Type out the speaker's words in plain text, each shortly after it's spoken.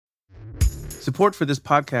Support for this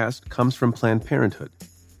podcast comes from Planned Parenthood.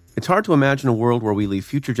 It's hard to imagine a world where we leave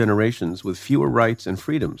future generations with fewer rights and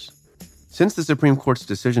freedoms. Since the Supreme Court's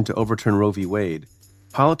decision to overturn Roe v. Wade,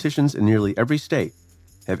 politicians in nearly every state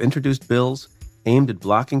have introduced bills aimed at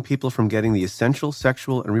blocking people from getting the essential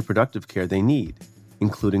sexual and reproductive care they need,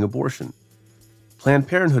 including abortion. Planned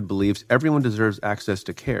Parenthood believes everyone deserves access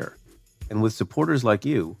to care, and with supporters like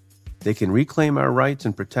you, they can reclaim our rights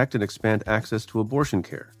and protect and expand access to abortion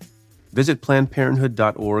care. Visit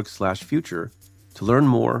PlannedParenthood.org/future to learn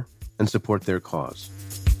more and support their cause.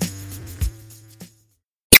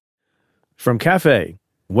 From Cafe,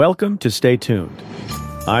 welcome to Stay Tuned.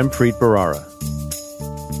 I'm Preet Bharara.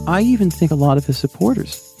 I even think a lot of his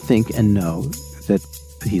supporters think and know that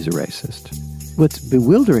he's a racist. What's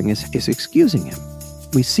bewildering is excusing him.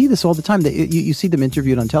 We see this all the time. You see them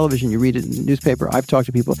interviewed on television, you read it in the newspaper. I've talked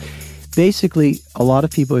to people. Basically, a lot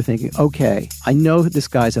of people are thinking, okay, I know this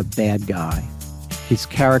guy's a bad guy. His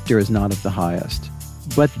character is not of the highest.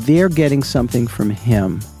 But they're getting something from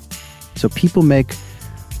him. So people make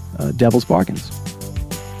devil's bargains.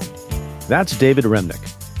 That's David Remnick,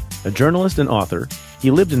 a journalist and author.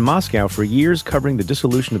 He lived in Moscow for years covering the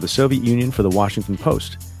dissolution of the Soviet Union for the Washington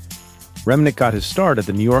Post. Remnick got his start at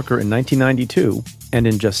The New Yorker in 1992, and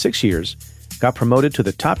in just 6 years, got promoted to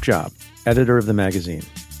the top job, editor of the magazine.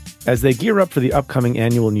 As they gear up for the upcoming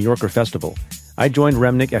annual New Yorker Festival, I joined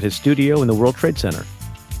Remnick at his studio in the World Trade Center.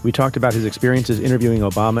 We talked about his experiences interviewing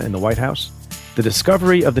Obama in the White House, the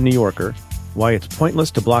discovery of The New Yorker, why it's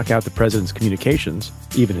pointless to block out the president's communications,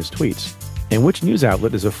 even his tweets, and which news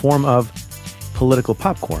outlet is a form of political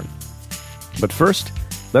popcorn. But first,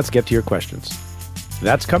 let's get to your questions.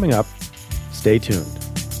 That's coming up. Stay tuned.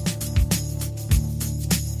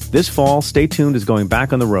 This fall, Stay Tuned is going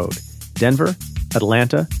back on the road. Denver,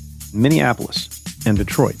 Atlanta, Minneapolis, and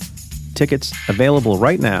Detroit. Tickets available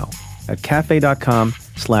right now at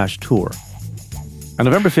cafe.com/tour. On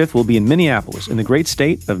November 5th, we'll be in Minneapolis, in the great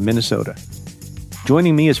state of Minnesota.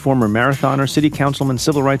 Joining me is former marathoner, city councilman,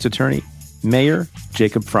 civil rights attorney, Mayor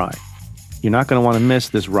Jacob Frey. You're not going to want to miss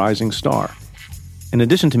this rising star. In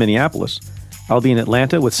addition to Minneapolis, I'll be in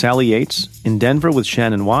Atlanta with Sally Yates, in Denver with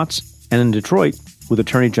Shannon Watts, and in Detroit with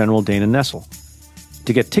Attorney General Dana Nessel.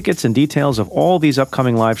 To get tickets and details of all these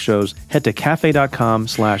upcoming live shows, head to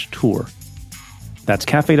cafe.com/tour. That's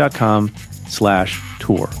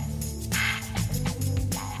cafe.com/tour.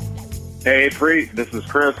 Hey, Preet, this is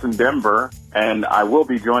Chris in Denver, and I will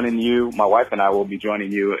be joining you. My wife and I will be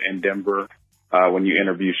joining you in Denver when you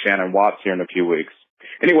interview Shannon Watts here in a few weeks.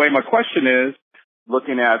 Anyway, my question is,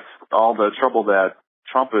 looking at all the trouble that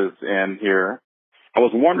Trump is in here, I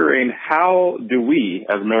was wondering, how do we,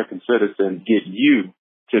 as American citizens, get you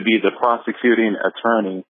to be the prosecuting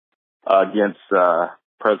attorney against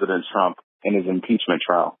President Trump in his impeachment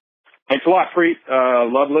trial? Thanks a lot, Preet.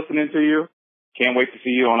 Love listening to you. Can't wait to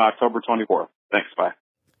see you on October 24th. Thanks. Bye.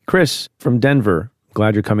 Chris from Denver,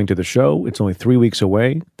 glad you're coming to the show. It's only 3 weeks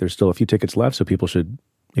away. There's still a few tickets left, so people should,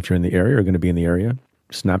 if you're in the area or going to be in the area,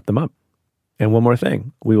 snap them up. And one more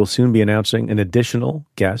thing, we will soon be announcing an additional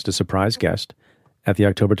guest, a surprise guest, at the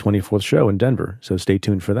October 24th show in Denver, so stay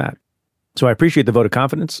tuned for that. So I appreciate the vote of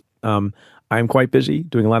confidence. I'm quite busy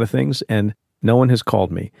doing a lot of things, and no one has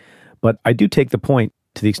called me. But I do take the point,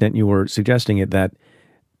 to the extent you were suggesting it, that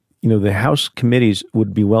the House committees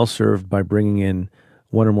would be well served by bringing in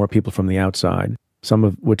one or more people from the outside, some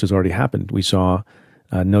of which has already happened. We saw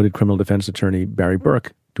noted criminal defense attorney Barry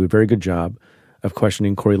Burke do a very good job of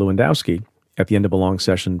questioning Corey Lewandowski at the end of a long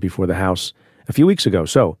session before the House a few weeks ago.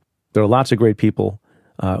 So there are lots of great people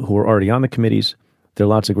who are already on the committees. There are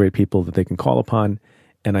lots of great people that they can call upon,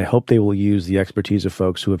 and I hope they will use the expertise of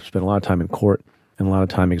folks who have spent a lot of time in court and a lot of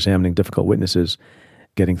time examining difficult witnesses,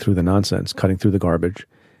 getting through the nonsense, cutting through the garbage,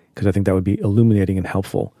 because I think that would be illuminating and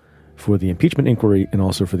helpful for the impeachment inquiry and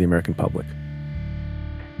also for the American public.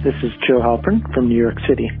 This is Joe Halpern from New York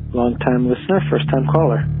City, longtime listener, first-time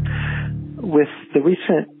caller. With the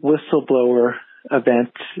recent whistleblower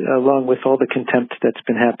event, along with all the contempt that's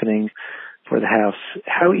been happening for the House,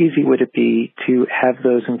 how easy would it be to have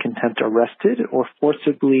those in contempt arrested or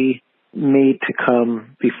forcibly made to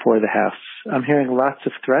come before the House? I'm hearing lots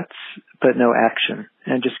of threats, but no action.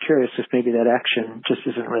 And just curious if maybe that action just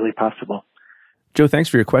isn't really possible. Joe, thanks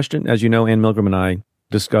for your question. As you know, Ann Milgram and I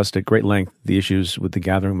discussed at great length the issues with the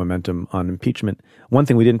gathering momentum on impeachment. One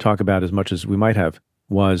thing we didn't talk about as much as we might have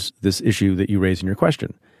was this issue that you raised in your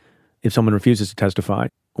question. If someone refuses to testify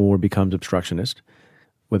or becomes obstructionist,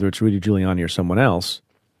 whether it's Rudy Giuliani or someone else,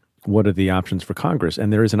 what are the options for Congress?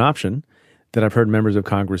 And there is an option that I've heard members of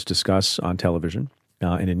Congress discuss on television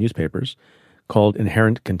and in newspapers called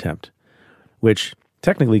inherent contempt, which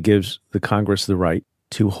technically gives the Congress the right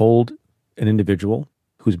to hold an individual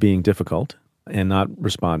who's being difficult and not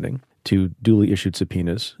responding to duly issued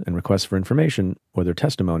subpoenas and requests for information or their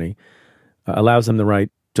testimony, allows them the right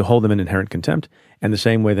to hold them in inherent contempt, and the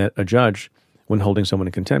same way that a judge, when holding someone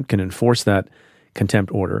in contempt, can enforce that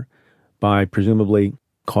contempt order by presumably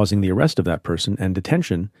causing the arrest of that person and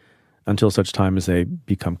detention until such time as they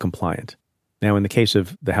become compliant. Now, in the case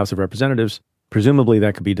of the House of Representatives, presumably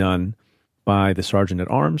that could be done by the Sergeant at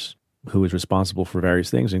Arms, who is responsible for various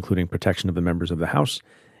things, including protection of the members of the House,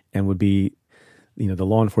 and would be, the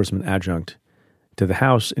law enforcement adjunct to the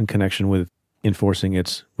House in connection with enforcing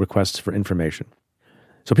its requests for information.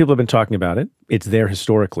 So people have been talking about it. It's there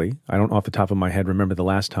historically. I don't off the top of my head remember the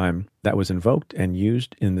last time that was invoked and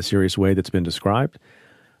used in the serious way that's been described.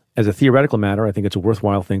 As a theoretical matter, I think it's a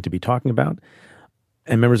worthwhile thing to be talking about,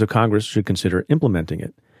 and members of Congress should consider implementing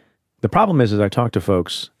it. The problem is, as I talk to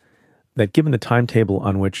folks, that given the timetable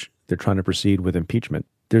on which they're trying to proceed with impeachment,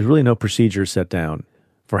 there's really no procedure set down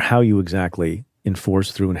for how you exactly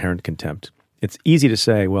enforce through inherent contempt. It's easy to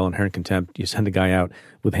say, well, inherent contempt, you send a guy out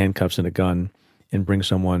with handcuffs and a gun and bring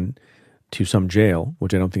someone to some jail,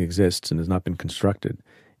 which I don't think exists and has not been constructed,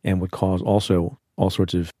 and would cause also all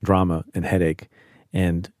sorts of drama and headache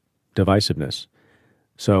and divisiveness.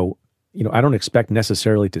 So, I don't expect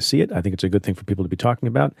necessarily to see it. I think it's a good thing for people to be talking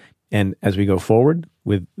about. And as we go forward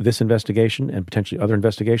with this investigation and potentially other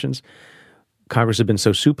investigations, Congress has been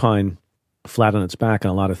so supine, flat on its back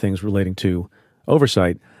on a lot of things relating to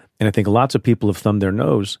oversight. And I think lots of people have thumbed their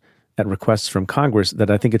nose at requests from Congress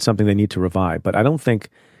that I think it's something they need to revive. But I don't think,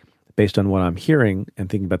 based on what I'm hearing and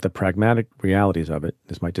thinking about the pragmatic realities of it,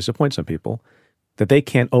 this might disappoint some people, that they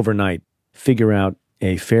can't overnight figure out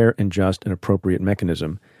a fair and just and appropriate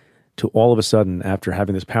mechanism to all of a sudden, after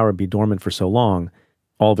having this power be dormant for so long,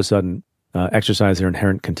 all of a sudden exercise their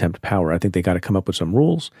inherent contempt power. I think they got to come up with some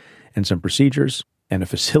rules and some procedures and a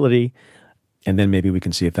facility, and then maybe we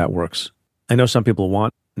can see if that works. I know some people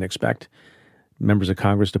want and expect members of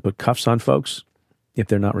Congress to put cuffs on folks if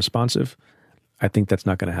they're not responsive. I think that's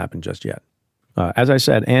not going to happen just yet. As I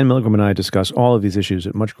said, Ann Milgram and I discuss all of these issues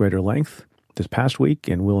at much greater length this past week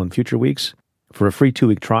and will in future weeks. For a free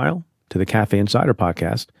 2-week trial to the Cafe Insider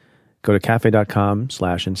podcast, go to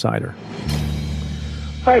cafe.com/insider.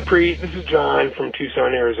 Hi, Preet. This is John from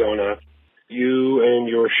Tucson, Arizona. You and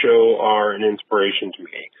your show are an inspiration to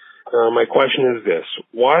me. My question is this.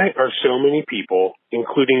 Why are so many people,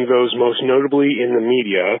 including those most notably in the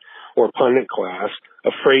media or pundit class,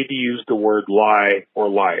 afraid to use the word lie or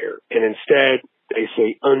liar, and instead they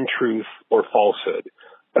say untruth or falsehood,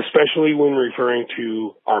 especially when referring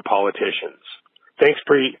to our politicians? Thanks,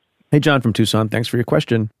 Preet. Hey, John from Tucson. Thanks for your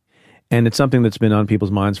question. And it's something that's been on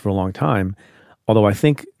people's minds for a long time, although I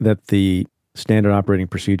think that the standard operating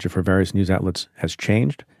procedure for various news outlets has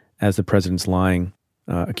changed as the president's lying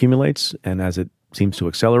accumulates and as it seems to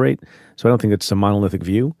accelerate. So I don't think it's a monolithic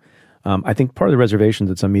view. I think part of the reservations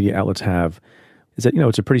that some media outlets have is that,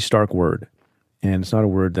 it's a pretty stark word, and it's not a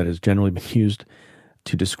word that has generally been used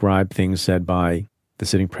to describe things said by the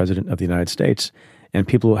sitting president of the United States. And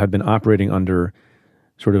people have been operating under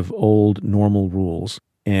sort of old normal rules.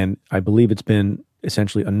 And I believe it's been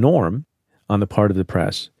essentially a norm on the part of the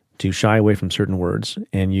press to shy away from certain words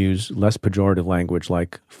and use less pejorative language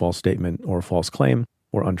like false statement or false claim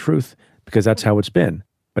or untruth, because that's how it's been.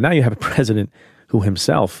 But now you have a president who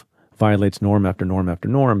himself violates norm after norm after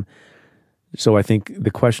norm. So I think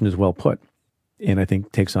the question is well put, and I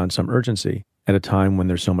think takes on some urgency at a time when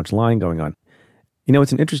there's so much lying going on.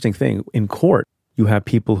 It's an interesting thing. In court, you have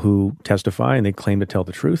people who testify and they claim to tell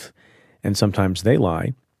the truth, and sometimes they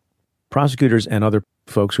lie. Prosecutors and other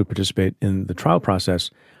folks who participate in the trial process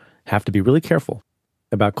have to be really careful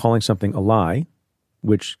about calling something a lie,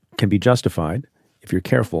 which can be justified if you're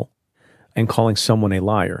careful, and calling someone a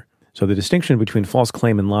liar. So the distinction between false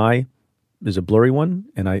claim and lie is a blurry one,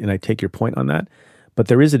 and I take your point on that. But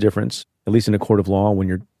there is a difference, at least in a court of law, when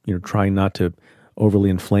you're trying not to overly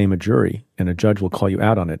inflame a jury, and a judge will call you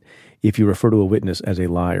out on it if you refer to a witness as a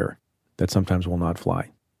liar. That sometimes will not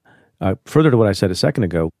fly. Further to what I said a second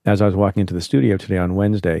ago, as I was walking into the studio today on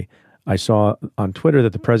Wednesday, I saw on Twitter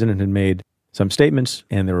that the president had made some statements,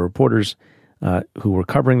 and there were reporters who were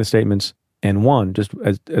covering the statements. And one, just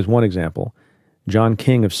as one example, John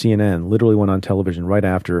King of CNN literally went on television right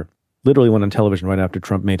after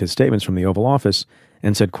Trump made his statements from the Oval Office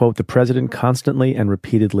and said, quote, "The president constantly and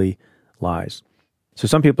repeatedly lies." So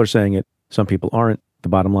some people are saying it, some people aren't. The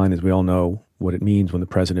bottom line is we all know what it means when the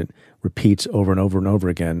president repeats over and over and over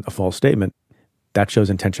again a false statement. That shows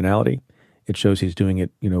intentionality. It shows he's doing it,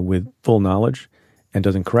 with full knowledge and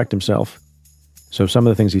doesn't correct himself. So some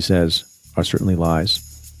of the things he says are certainly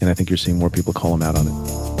lies, and I think you're seeing more people call him out on it.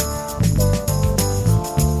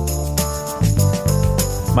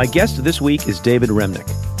 My guest this week is David Remnick,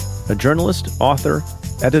 a journalist, author,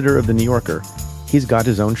 editor of The New Yorker. He's got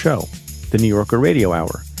his own show, The New Yorker Radio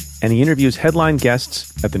Hour, and he interviews headline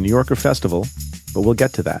guests at the New Yorker Festival, but we'll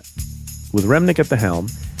get to that. With Remnick at the helm,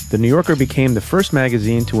 The New Yorker became the first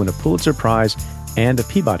magazine to win a Pulitzer Prize and a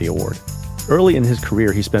Peabody Award. Early in his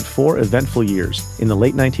career, he spent 4 eventful years in the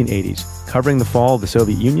late 1980s, covering the fall of the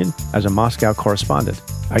Soviet Union as a Moscow correspondent.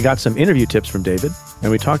 I got some interview tips from David,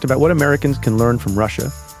 and we talked about what Americans can learn from Russia,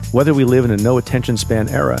 whether we live in a no-attention span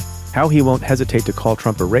era, how he won't hesitate to call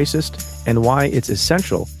Trump a racist, and why it's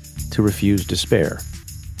essential to refuse despair.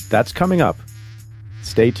 That's coming up.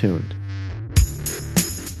 Stay tuned.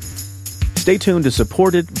 Stay Tuned is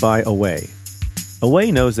supported by Away.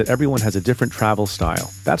 Away knows that everyone has a different travel style.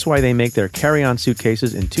 That's why they make their carry-on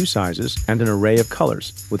suitcases in 2 sizes and an array of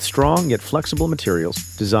colors, with strong yet flexible materials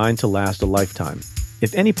designed to last a lifetime.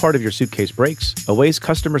 If any part of your suitcase breaks, Away's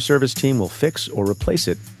customer service team will fix or replace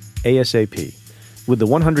it ASAP. With the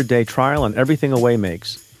 100-day trial on everything Away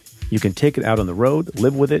makes, you can take it out on the road,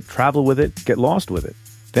 live with it, travel with it, get lost with it.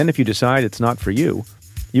 Then if you decide it's not for you,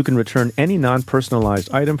 you can return any non-personalized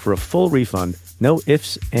item for a full refund, no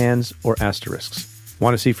ifs, ands, or asterisks.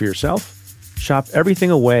 Want to see for yourself? Shop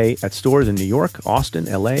everything Away at stores in New York, Austin,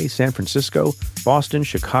 LA, San Francisco, Boston,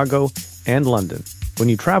 Chicago, and London. When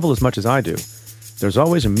you travel as much as I do, there's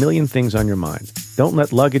always a million things on your mind. Don't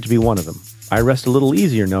let luggage be one of them. I rest a little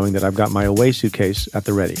easier knowing that I've got my Away suitcase at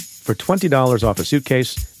the ready. For $20 off a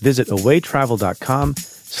suitcase, visit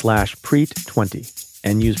awaytravel.com/Preet20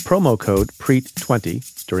 and use promo code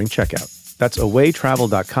Preet20 during checkout. That's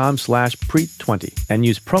awaytravel.com/Preet20 and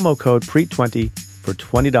use promo code Preet20 for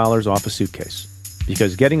 $20 off a suitcase.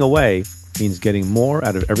 Because getting away means getting more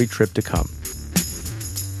out of every trip to come.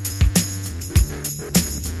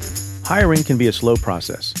 Hiring can be a slow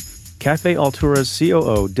process. Cafe Altura's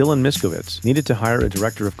COO, Dylan Miskowitz, needed to hire a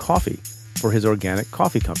director of coffee for his organic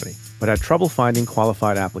coffee company, but had trouble finding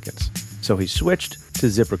qualified applicants. So he switched to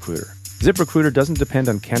ZipRecruiter. ZipRecruiter doesn't depend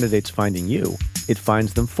on candidates finding you, it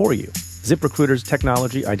finds them for you. ZipRecruiter's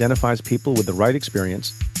technology identifies people with the right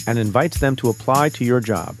experience and invites them to apply to your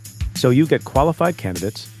job, so you get qualified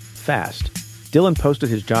candidates fast. Dylan posted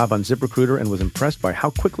his job on ZipRecruiter and was impressed by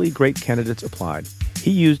how quickly great candidates applied.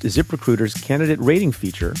 He used ZipRecruiter's candidate rating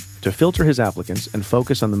feature to filter his applicants and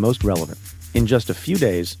focus on the most relevant. In just a few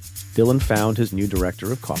days, Dylan found his new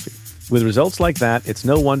director of coffee. With results like that, it's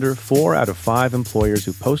no wonder 4 out of 5 employers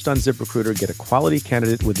who post on ZipRecruiter get a quality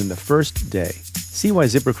candidate within the first day. See why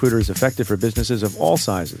ZipRecruiter is effective for businesses of all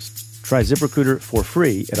sizes. Try ZipRecruiter for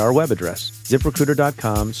free at our web address,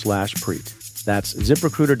 ZipRecruiter.com/Preet. That's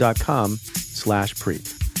ZipRecruiter.com/Preet.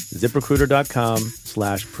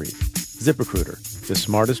 ZipRecruiter.com/Preet. ZipRecruiter, the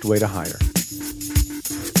smartest way to hire.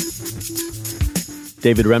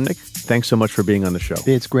 David Remnick, thanks so much for being on the show.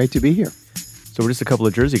 It's great to be here. So we're just a couple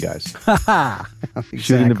of Jersey guys. Exactly.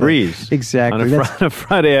 Shooting the breeze. Exactly. On a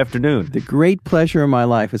Friday afternoon. The great pleasure in my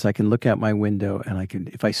life is I can look out my window and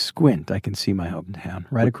if I squint, I can see my hometown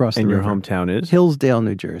right across the river. And your hometown is? Hillsdale,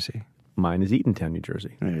 New Jersey. Mine is Eatontown, New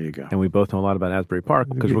Jersey. There you go. And we both know a lot about Asbury Park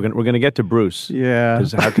because we're going to get to Bruce. Yeah.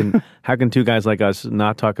 Because how can 2 guys like us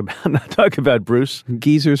not talk about Bruce?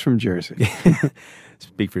 Geezers from Jersey.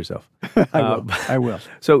 Speak for yourself. I will.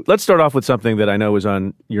 So let's start off with something that I know is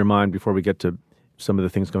on your mind before we get to some of the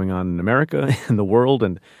things going on in America and the world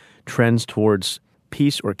and trends towards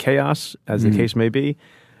peace or chaos, as the case may be.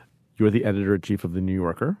 You're the editor-in-chief of The New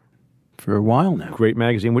Yorker. For a while now. Great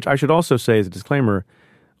magazine, which I should also say as a disclaimer,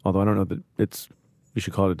 although I don't know that you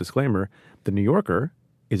should call it a disclaimer, The New Yorker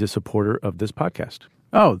is a supporter of this podcast.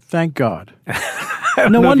 Oh, thank God.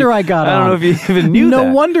 No wonder I got on. I don't know if you even knew that.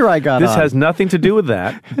 No wonder I got on. This has nothing to do with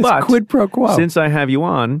that. But quid pro quo. Since I have you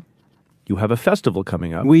on, you have a festival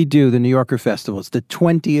coming up. We do, the New Yorker Festival. It's the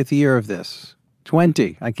 20th year of this.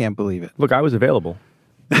 20. I can't believe it. Look, I was available.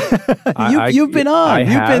 You've been on.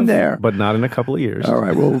 You've been there. But not in a couple of years. All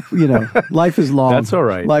right. Well, life is long. That's all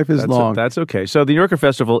right. Life is long. That's okay. So the New Yorker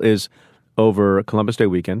Festival is over Columbus Day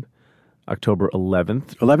weekend, October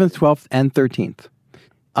 11th. 11th, 12th, and 13th.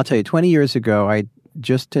 I'll tell you, 20 years ago, I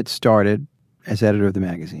just had started as editor of the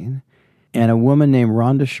magazine, and a woman named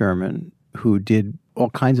Rhonda Sherman, who did all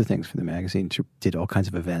kinds of things for the magazine, did all kinds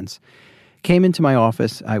of events, came into my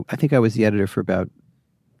office. I think I was the editor for about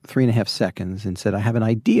 3.5 seconds and said, I have an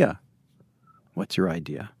idea. What's your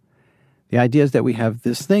idea? The idea is that we have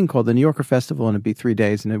this thing called the New Yorker Festival, and it'd be 3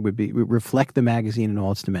 days, and it would reflect the magazine in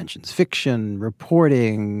all its dimensions. Fiction,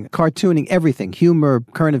 reporting, cartooning, everything, humor,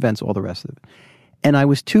 current events, all the rest of it. And I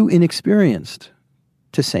was too inexperienced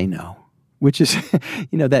to say no. which is,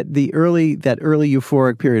 that early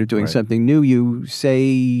euphoric period of doing something new. You say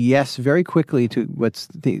yes very quickly to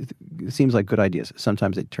seems like good ideas.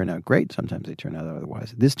 Sometimes they turn out great. Sometimes they turn out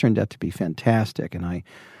otherwise. This turned out to be fantastic, and I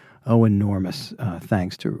owe enormous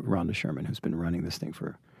thanks to Rhonda Sherman, who's been running this thing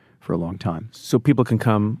for a long time. So people can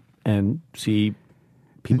come and see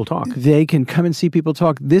people talk. They can come and see people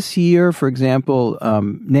talk. This year, for example,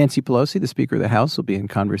 Nancy Pelosi, the Speaker of the House, will be in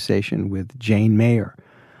conversation with Jane Mayer,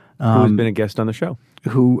 who has been a guest on the show.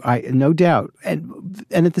 Who no doubt, and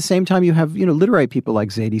at the same time, you have literary people like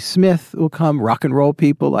Zadie Smith will come, rock and roll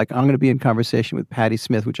people like I'm going to be in conversation with Patti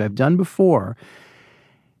Smith, which I've done before.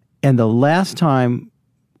 And the last time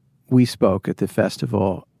we spoke at the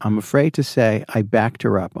festival, I'm afraid to say I backed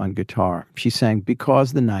her up on guitar. She sang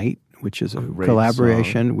 "Because the Night," which is a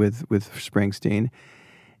collaboration with Springsteen.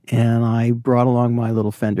 And I brought along my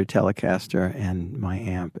little Fender Telecaster and my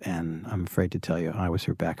amp, and I'm afraid to tell you, I was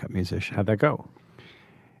her backup musician. How'd that go?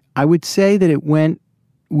 I would say that it went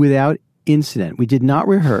without incident. We did not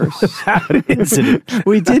rehearse. Without incident.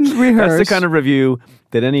 We didn't rehearse. That's the kind of review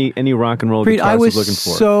that any rock and roll guitarist is looking for.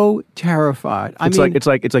 I was so terrified. It's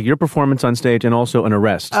like your performance on stage and also an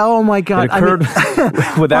arrest. Oh my God! It occurred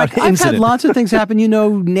without incident. I've had lots of things happen.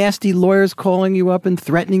 Nasty lawyers calling you up and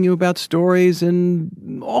threatening you about stories,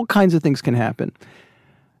 and all kinds of things can happen.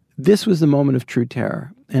 This was the moment of true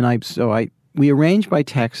terror, and we arranged by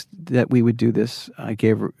text that we would do this. I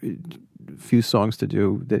gave her a few songs to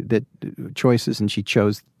do, that choices, and she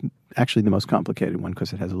chose actually the most complicated one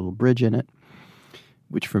because it has a little bridge in it,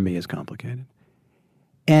 which for me is complicated.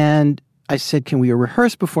 And I said, can we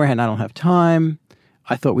rehearse beforehand? I don't have time.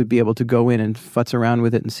 I thought we'd be able to go in and futz around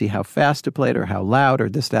with it and see how fast to play it or how loud or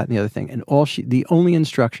this, that, and the other thing. And the only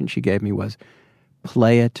instruction she gave me was,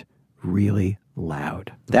 play it really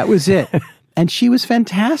loud. That was it. And she was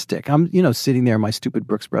fantastic. I'm, sitting there in my stupid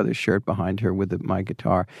Brooks Brothers shirt behind her with my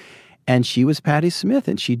guitar. And she was Patti Smith,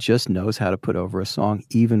 and she just knows how to put over a song,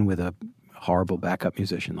 even with a horrible backup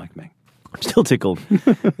musician like me. I'm still tickled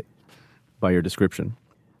by your description.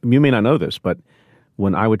 You may not know this, but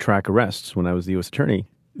when I would track arrests, when I was the U.S. attorney,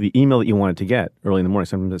 the email that you wanted to get early in the morning,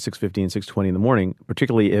 sometimes at 6:15, 6:20 in the morning,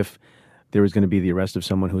 particularly if there was going to be the arrest of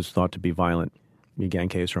someone who's thought to be violent, a gang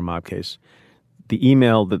case or a mob case, the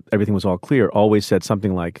email that everything was all clear always said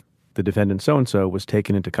something like, the defendant so-and-so was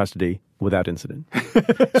taken into custody without incident.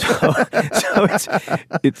 so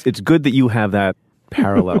it's good that you have that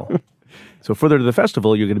parallel. So further to the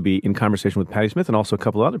festival, you're going to be in conversation with Patti Smith and also a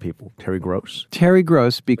couple of other people, Terry Gross. Terry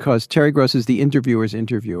Gross, because Terry Gross is the interviewer's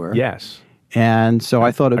interviewer. Yes. And so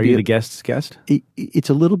I thought it'd be... Are you the guest's guest? It's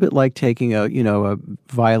a little bit like taking a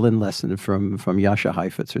violin lesson from Jascha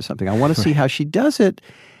Heifetz or something. I want to see how she does it.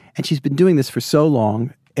 And she's been doing this for so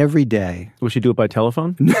long, every day. Will she do it by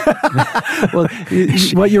telephone? Well,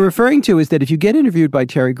 what you're referring to is that if you get interviewed by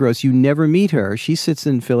Terry Gross, you never meet her. She sits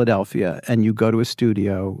in Philadelphia, and you go to a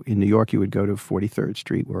studio. In New York, you would go to 43rd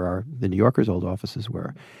Street, where the New Yorker's old offices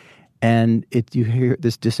were. And you hear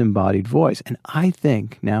this disembodied voice. And I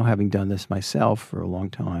think, now having done this myself for a long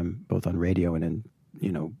time, both on radio and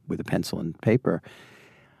with a pencil and paper,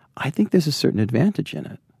 I think there's a certain advantage in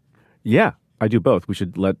it. Yeah. I do both. We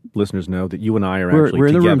should let listeners know that you and I are actually we're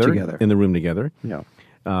in the room together. In the room together. Yeah.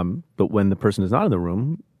 But when the person is not in the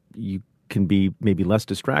room, you can be maybe less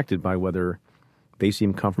distracted by whether they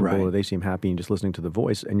seem comfortable or they seem happy and just listening to the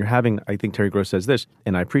voice. And you're having, I think Terry Gross says this,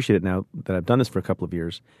 and I appreciate it now that I've done this for a couple of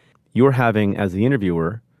years, you're having, as the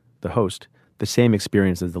interviewer, the host, the same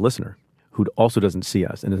experience as the listener, who also doesn't see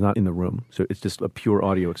us and is not in the room. So it's just a pure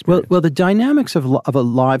audio experience. Well, the dynamics of a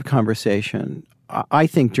live conversation, I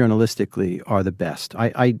think journalistically, are the best.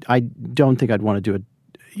 I don't think I'd want to do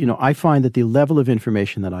it. I find that the level of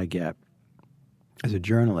information that I get as a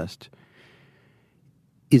journalist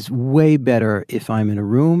is way better if I'm in a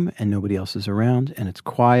room and nobody else is around and it's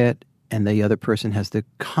quiet and the other person has the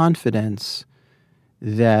confidence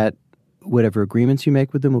that whatever agreements you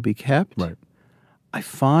make with them will be kept. Right. I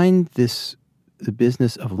find the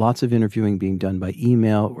business of lots of interviewing being done by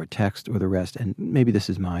email or text or the rest, and maybe this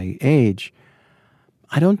is my age,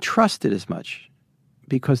 I don't trust it as much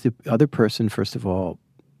because the other person, first of all,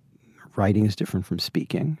 writing is different from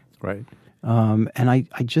speaking. Right. And I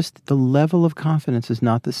just, the level of confidence is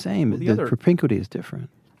not the same. The propinquity is different.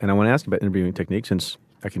 And I want to ask about interviewing techniques, since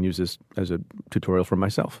I can use this as a tutorial for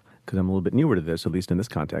myself, because I'm a little bit newer to this, at least in this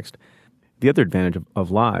context. The other advantage of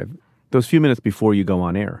live, those few minutes before you go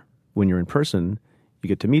on air, when you're in person, you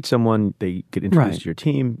get to meet someone, they get introduced to your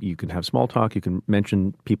team, you can have small talk, you can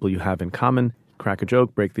mention people you have in common, crack a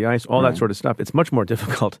joke, break the ice, all that sort of stuff. It's much more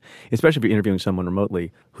difficult, especially if you're interviewing someone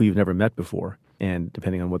remotely who you've never met before. And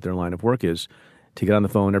depending on what their line of work is, to get on the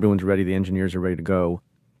phone, everyone's ready, the engineers are ready to go,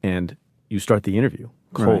 and you start the interview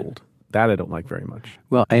cold. Right. That I don't like very much.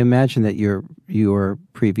 Well, I imagine that your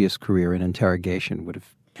previous career in interrogation would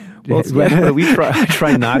have. Well, I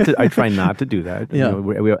try not to do that.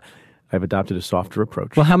 Yeah. I've adopted a softer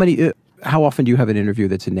approach. Well, how often do you have an interview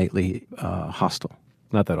that's innately hostile?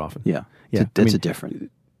 Not that often. Yeah. Yeah. That's a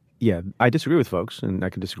different. Yeah, I disagree with folks, and I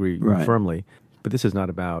can disagree Right. firmly, but this is not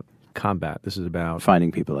about combat. This is about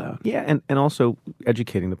Finding people out. Yeah, and also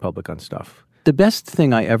educating the public on stuff. The best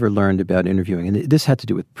thing I ever learned about interviewing, and this had to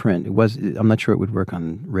do with print, I'm not sure it would work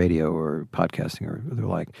on radio or podcasting or the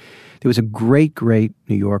like. There was a great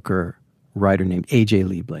New Yorker writer named A.J.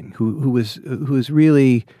 Liebling, who was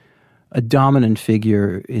really a dominant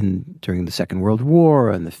figure during the Second World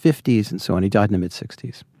War and the 50s and so on. He died in the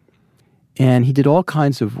mid-60s. And he did all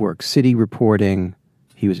kinds of work, city reporting.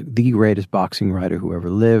 He was the greatest boxing writer who ever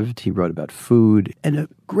lived. He wrote about food and a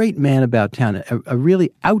great man about town, a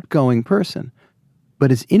really outgoing person.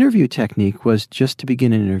 But his interview technique was just to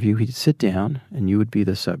begin an interview, he'd sit down and you would be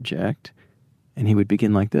the subject and he would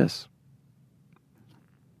begin like this.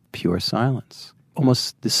 Pure silence.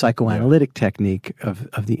 Almost the psychoanalytic technique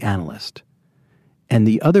of the analyst. And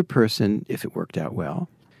the other person, if it worked out well,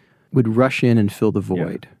 would rush in and fill the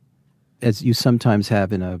void, as you sometimes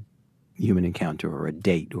have in a human encounter or a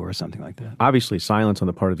date or something like that. Obviously, silence on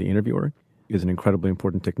the part of the interviewer is an incredibly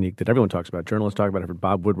important technique that everyone talks about. Journalists talk about it. I've heard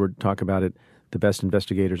Bob Woodward talk about it. The best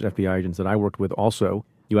investigators, FBI agents that I worked with also,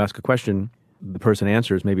 you ask a question, the person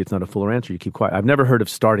answers, maybe it's not a fuller answer, you keep quiet. I've never heard of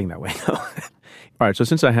starting that way, though. All right, so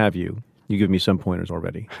since I have you give me some pointers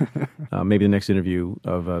already. Maybe the next interview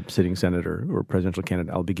of a sitting senator or presidential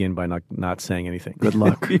candidate, I'll begin by not saying anything. Good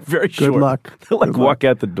luck. Be very short. Good luck. They'll Good walk luck.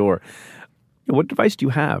 out the door. What advice do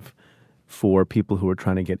you have for people who are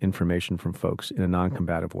trying to get information from folks in a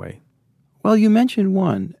non-combative way? Well, you mentioned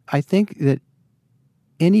one. I think that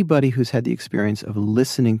anybody who's had the experience of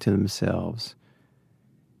listening to themselves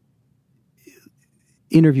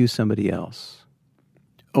interview somebody else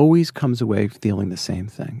always comes away feeling the same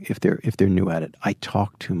thing if they're new at it. I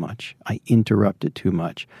talked too much. I interrupted too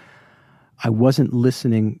much. I wasn't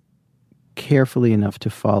listening carefully enough to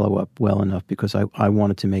follow up well enough because I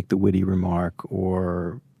wanted to make the witty remark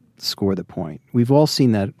or score the point. We've all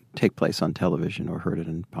seen that take place on television or heard it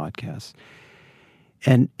in podcasts.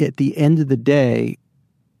 And at the end of the day,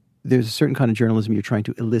 there's a certain kind of journalism you're trying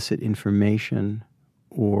to elicit information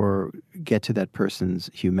or get to that person's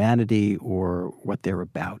humanity or what they're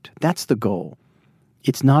about. That's the goal.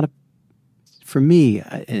 It's not for me,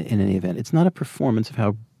 in any event, it's not a performance of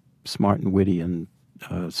how smart and witty and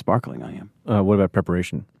sparkling I am. What about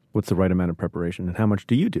preparation? What's the right amount of preparation, and how much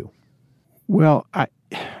do you do? Well,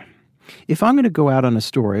 if I'm going to go out on a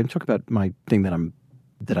story and talk about my thing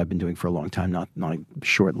that I've been doing for a long time, not a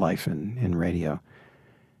short life in radio,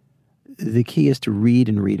 the key is to read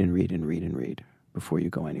and read and read and read and read before you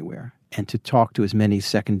go anywhere, and to talk to as many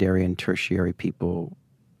secondary and tertiary people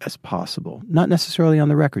as possible. Not necessarily on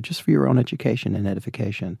the record, just for your own education and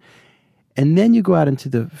edification. And then you go out into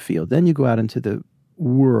the field, then you go out into the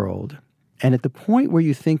world, and at the point where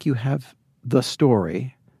you think you have the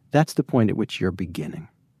story, that's the point at which you're beginning.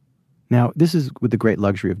 Now, this is with the great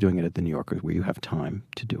luxury of doing it at the New Yorker, where you have time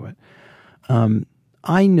to do it.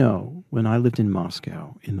 I know when I lived in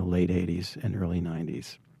Moscow in the late 80s and early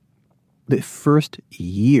 90s, the first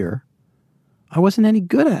year, I wasn't any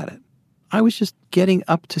good at it. I was just getting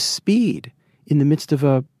up to speed in the midst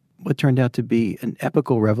of what turned out to be an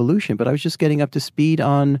epical revolution, but I was just getting up to speed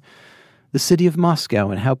on the city of Moscow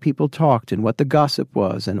and how people talked and what the gossip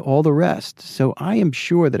was and all the rest. So I am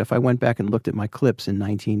sure that if I went back and looked at my clips in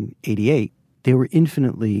 1988, they were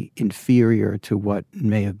infinitely inferior to what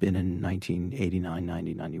may have been in 1989,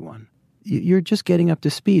 90, 91. You're just getting up to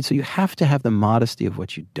speed, so you have to have the modesty of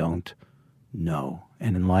what you don't know.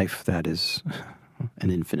 And in life, that is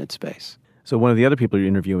an infinite space. So one of the other people you're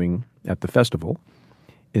interviewing at the festival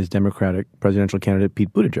is Democratic presidential candidate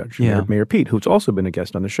Pete Buttigieg, Mayor Pete, who's also been a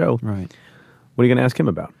guest on the show. Right. What are you going to ask him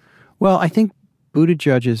about? Well, I think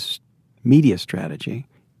Buttigieg's media strategy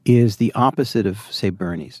is the opposite of, say,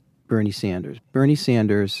 Bernie Sanders. Bernie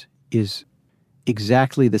Sanders is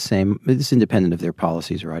exactly the same. This is independent of their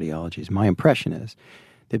policies or ideologies. My impression is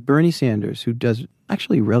that Bernie Sanders, who does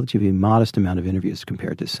actually a relatively modest amount of interviews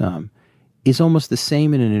compared to some, is almost the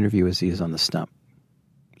same in an interview as he is on the stump.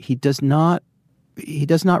 He does not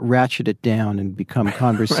ratchet it down and become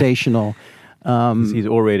conversational. He's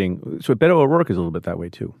orating. So Beto O'Rourke is a little bit that way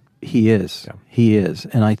too. He is. Yeah. He is,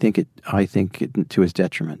 and I think it to his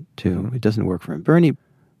detriment too. Mm-hmm. It doesn't work for him.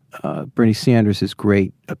 Bernie Sanders'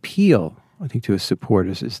 great appeal, I think, to his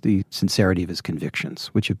supporters is the sincerity of his convictions,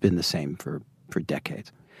 which have been the same for for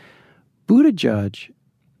decades. Buttigieg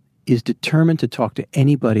is determined to talk to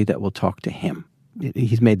anybody that will talk to him.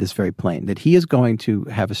 He's made this very plain, that he is going to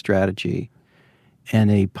have a strategy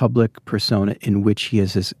and a public persona in which he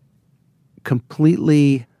is as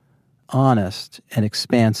completely honest and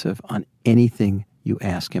expansive on anything you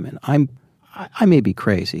ask him. And I may be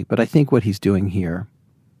crazy, but I think what he's doing here,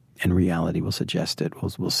 and reality will suggest it,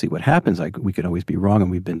 we'll see what happens. We could always be wrong,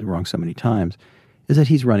 and we've been wrong so many times, is that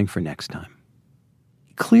he's running for next time.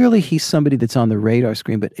 Clearly, he's somebody that's on the radar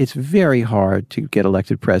screen, but it's very hard to get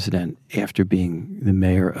elected president after being the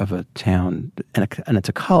mayor of a town, and it's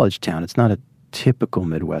a college town. It's not a typical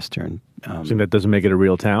Midwestern. So that doesn't make it a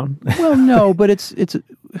real town? Well, no, but it's.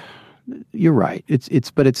 You're right.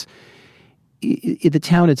 The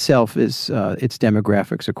town itself is its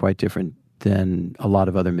demographics are quite different than a lot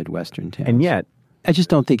of other Midwestern towns. And yet, I just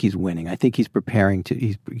don't think he's winning. I think he's preparing to.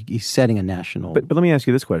 He's setting a national. But let me ask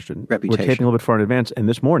you this question: reputation. We're taping a little bit far in advance, and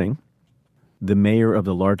this morning, the mayor of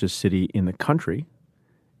the largest city in the country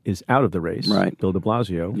is out of the race. Right, Bill De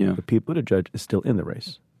Blasio. Yeah. But Pete Buttigieg is still in the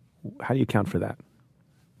race. How do you account for that?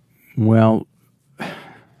 Well, I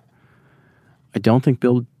don't think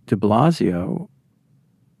Bill De Blasio.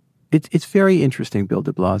 It's very interesting, Bill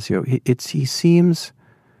De Blasio.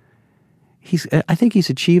 I think he's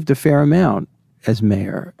achieved a fair amount as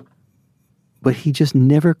mayor, but he just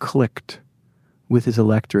never clicked with his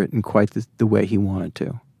electorate in quite the way he wanted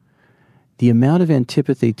to. The amount of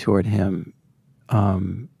antipathy toward him,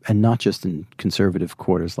 and not just in conservative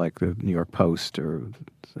quarters like the New York Post or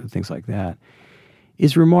things like that,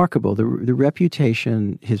 is remarkable. The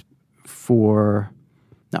reputation for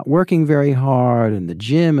not working very hard and the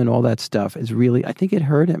gym and all that stuff is really, I think it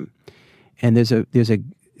hurt him. And there's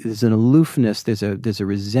an aloofness, there's a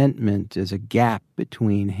resentment, there's a gap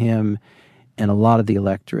between him and a lot of the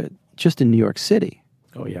electorate just in New York City.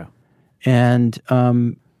 Oh, yeah. And,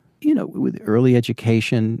 with early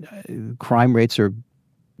education, crime rates are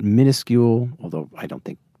minuscule, although I don't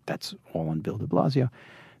think that's all on Bill De Blasio.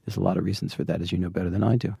 There's a lot of reasons for that, as you know better than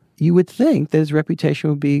I do. You would think that his reputation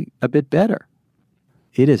would be a bit better.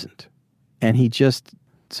 It isn't. And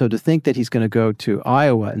so to think that he's going to go to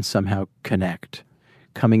Iowa and somehow connect,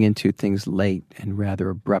 coming into things late and rather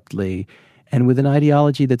abruptly, and with an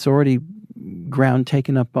ideology that's already ground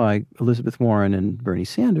taken up by Elizabeth Warren and Bernie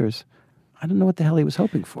Sanders, I don't know what the hell he was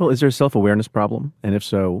hoping for. Well, is there a self-awareness problem? And if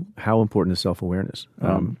so, how important is self-awareness?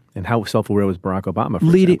 And how self-aware was Barack Obama,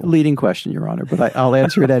 for example? Leading question, Your Honor, but I'll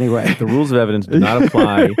answer it anyway. The rules of evidence do not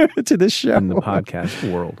apply to this show in the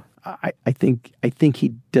podcast world. I think he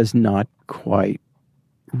does not quite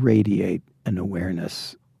radiate an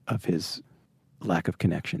awareness of his lack of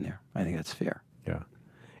connection there. I think that's fair.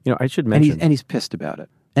 Yeah. I should mention... And he's pissed about it.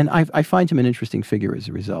 And I find him an interesting figure as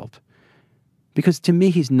a result. Because to me,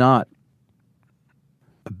 he's not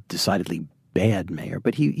a decidedly bad mayor,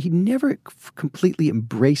 but he never completely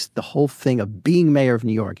embraced the whole thing of being mayor of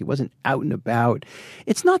New York. He wasn't out and about.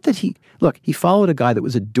 It's not that he followed a guy that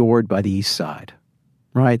was adored by the East Side,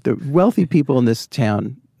 right? The wealthy people in this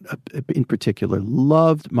town in particular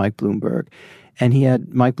loved Mike Bloomberg, and he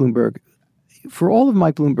had Mike Bloomberg. For all of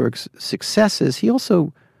Mike Bloomberg's successes, he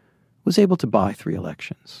also was able to buy 3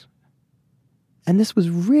 elections. And this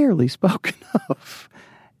was rarely spoken of.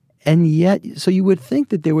 And yet, so you would think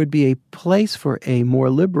that there would be a place for a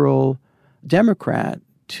more liberal Democrat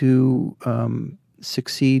to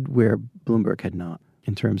succeed where Bloomberg had not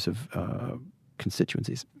in terms of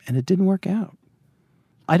constituencies. And it didn't work out.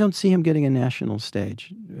 I don't see him getting a national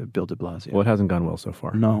stage, Bill De Blasio. Well, it hasn't gone well so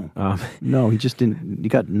far. No. No, he just didn't. He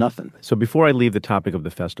got nothing. So before I leave the topic of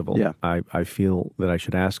the festival, yeah. I feel that I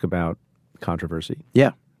should ask about controversy.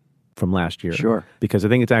 Yeah. From last year. Sure. Because I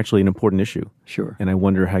think it's actually an important issue. Sure. And I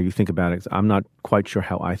wonder how you think about it. I'm not quite sure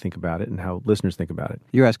how I think about it and how listeners think about it.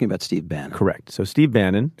 You're asking about Steve Bannon. Correct. So Steve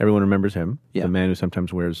Bannon, everyone remembers him, yeah. The man who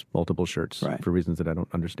sometimes wears multiple shirts for reasons that I don't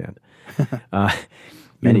understand.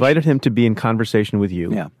 You invited him to be in conversation with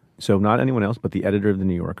you. Yeah. So not anyone else, but the editor of The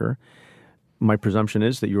New Yorker. My presumption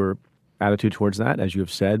is that your attitude towards that, as you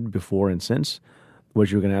have said before and since,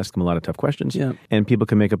 was you were going to ask him a lot of tough questions. Yeah. And people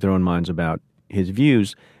can make up their own minds about his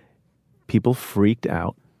views. People freaked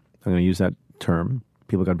out. I'm going to use that term.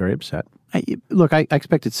 People got very upset. I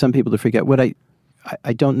expected some people to freak out. What I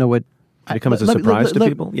don't know what... Did it come as a surprise to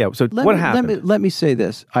people? Yeah, so what happened? Let me say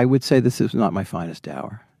this. I would say this is not my finest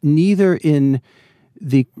hour. Neither in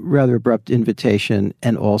the rather abrupt invitation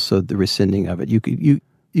and also the rescinding of it.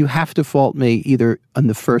 You have to fault me either on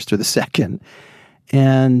the first or the second.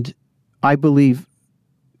 And I believe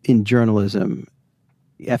in journalism,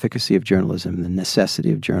 the efficacy of journalism, the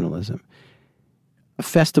necessity of journalism. A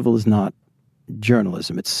festival is not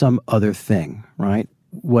journalism. It's some other thing, right?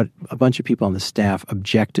 What a bunch of people on the staff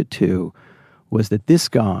objected to was that this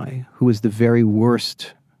guy, who was the very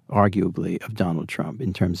worst, arguably, of Donald Trump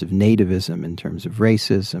in terms of nativism, in terms of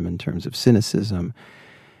racism, in terms of cynicism,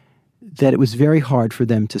 that it was very hard for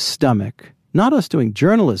them to stomach, not us doing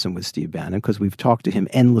journalism with Steve Bannon, because we've talked to him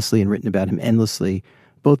endlessly and written about him endlessly,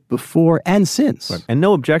 both before and since. Right. And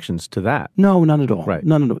no objections to that. No, none at all. Right.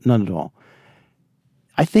 None at all.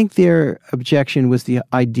 I think their objection was the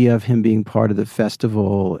idea of him being part of the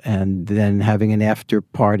festival and then having an after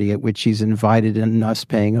party at which he's invited and us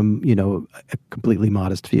paying him, a completely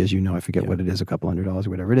modest fee, as you know. I forget what it is, $200 or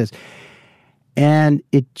whatever it is. And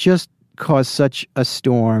it just caused such a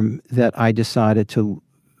storm that I decided to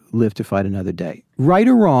live to fight another day. Right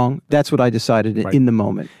or wrong, that's what I decided in the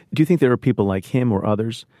moment. Do you think there are people like him or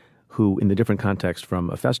others who, in the different context from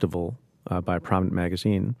a festival by a prominent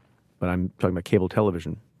magazine, but I'm talking about cable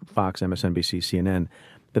television, Fox, MSNBC, CNN,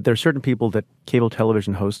 that there are certain people that cable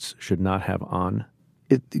television hosts should not have on?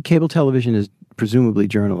 Cable television is presumably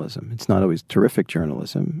journalism. It's not always terrific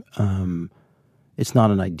journalism. It's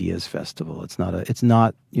not an ideas festival.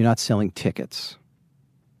 You're not selling tickets.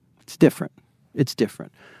 It's different.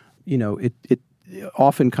 It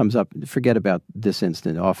often comes up, forget about this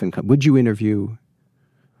instant, would you interview,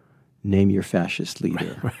 name your fascist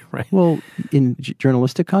leader? Right. Well, in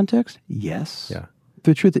journalistic context, yes. Yeah.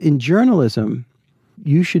 The truth, in journalism,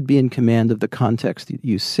 you should be in command of the context that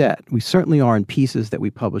you set. We certainly are in pieces that we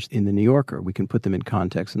published in The New Yorker. We can put them in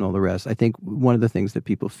context and all the rest. I think one of the things that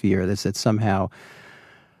people fear is that somehow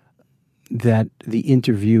that the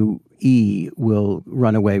interviewee will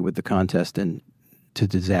run away with the contest and to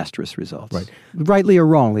disastrous results. Right. Rightly or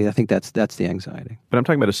wrongly, I think that's the anxiety. But I'm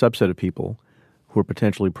talking about a subset of people who are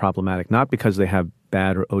potentially problematic, not because they have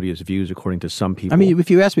bad or odious views, according to some people. I mean, if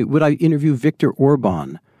you ask me, would I interview Viktor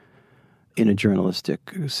Orban in a journalistic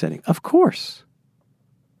setting? Of course.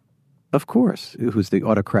 Who's the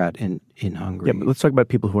autocrat in Hungary. Yeah, but let's talk about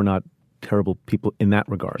people who are not terrible people in that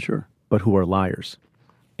regard. Sure. But who are liars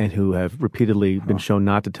and who have repeatedly been shown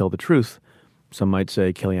not to tell the truth. Some might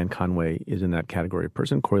say Kellyanne Conway is in that category of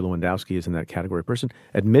person. Corey Lewandowski is in that category of person.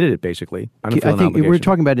 Admitted it, basically. I don't feel an think obligation. we're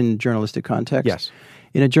talking about in journalistic context. Yes.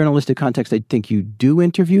 In a journalistic context, I think you do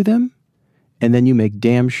interview them, and then you make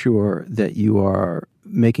damn sure that you are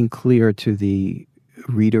making clear to the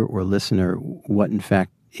reader or listener what in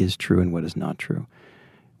fact is true and what is not true.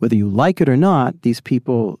 Whether you like it or not, these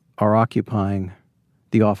people are occupying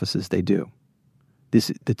the offices they do.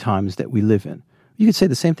 The times that we live in. You could say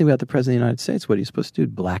the same thing about the President of the United States. What are you supposed to do?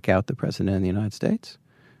 Black out the President of the United States?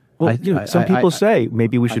 Well, some people say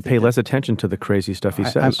maybe we should pay less attention to the crazy stuff he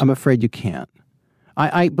says. I'm afraid you can't.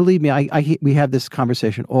 Believe me, we have this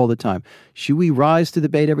conversation all the time. Should we rise to the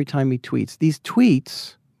bait every time he tweets? These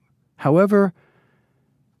tweets, however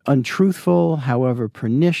untruthful, however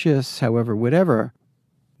pernicious, however whatever,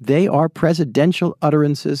 they are presidential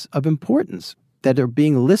utterances of importance that are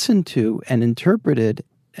being listened to and interpreted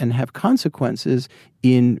and have consequences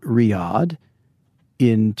in Riyadh,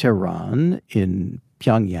 in Tehran, in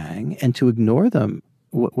Pyongyang, and to ignore them,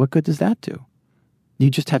 what good does that do? You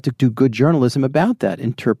just have to do good journalism about that,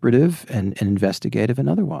 interpretive and investigative and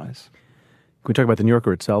otherwise. Can we talk about The New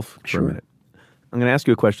Yorker itself for Sure. a minute? I'm going to ask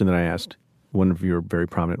you a question that I asked one of your very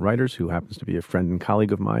prominent writers who happens to be a friend and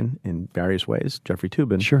colleague of mine in various ways, Jeffrey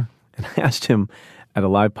Toobin. Sure. And I asked him at a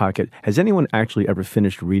live pocket, has anyone actually ever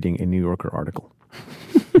finished reading a New Yorker article?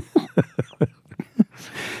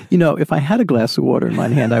 If I had a glass of water in my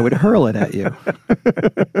hand, I would hurl it at you.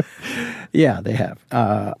 Yeah, they have.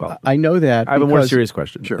 I know that. I have a more serious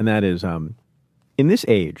question. Sure. And that is, in this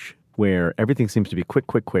age where everything seems to be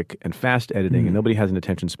quick, and fast editing, and nobody has an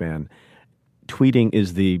attention span, tweeting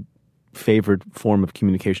is the favored form of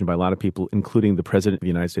communication by a lot of people, including the President of the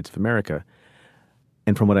United States of America.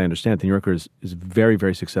 And from what I understand, The New Yorker is very,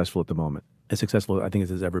 very successful at the moment. As successful, I think,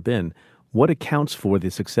 as it's ever been. What accounts for the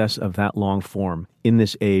success of that long form in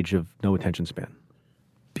this age of no attention span?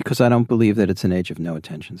 Because I don't believe that it's an age of no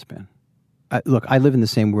attention span. Look, I live in the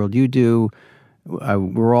same world you do.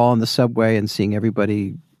 We're all in the subway and seeing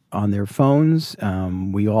everybody on their phones.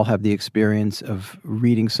 We all have the experience of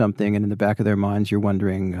reading something, and in the back of their minds, you're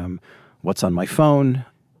wondering, what's on my phone?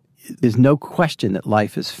 There's no question that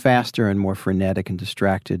life is faster and more frenetic and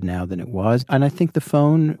distracted now than it was. And I think the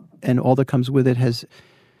phone and all that comes with it has,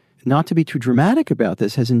 not to be too dramatic about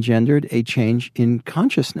this, has engendered a change in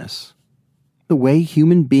consciousness. The way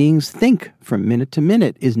human beings think from minute to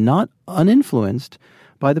minute is not uninfluenced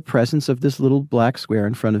by the presence of this little black square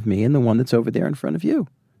in front of me and the one that's over there in front of you.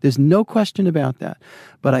 There's no question about that.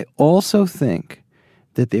 But I also think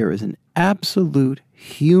that there is an absolute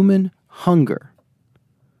human hunger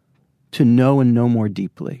to know and know more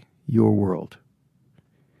deeply your world.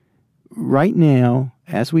 Right now,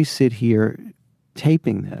 as we sit here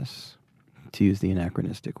taping this, to use the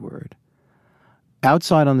anachronistic word,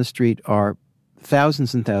 outside on the street are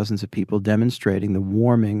thousands and thousands of people demonstrating the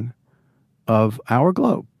warming of our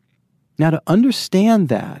globe. Now, to understand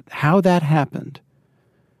that, how that happened,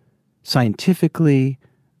 scientifically,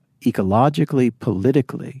 ecologically,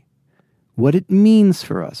 politically, what it means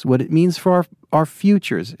for us, what it means for our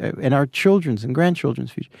futures and our children's and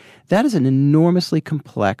grandchildren's future, that is an enormously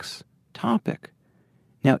complex topic.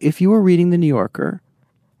 Now, if you were reading The New Yorker,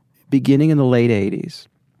 beginning in the late 80s,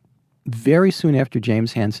 very soon after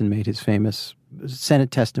James Hansen made his famous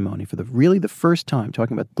Senate testimony for the first time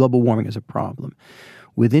talking about global warming as a problem,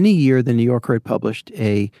 within a year, The New Yorker had published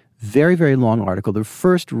a very, very long article, the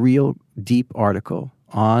first real deep article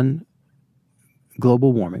on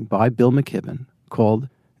global warming by Bill McKibben called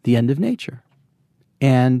The End of Nature.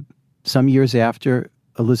 And some years after,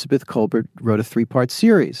 Elizabeth Kolbert wrote a 3-part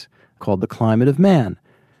series called The Climate of Man,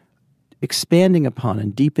 expanding upon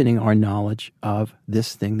and deepening our knowledge of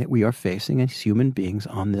this thing that we are facing as human beings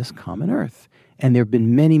on this common earth. And there have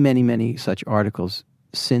been many, many, many such articles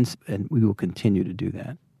since, and we will continue to do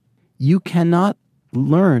that. You cannot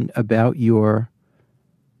learn about your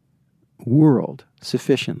world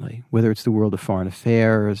sufficiently, whether it's the world of foreign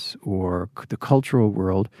affairs or the cultural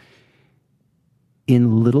world,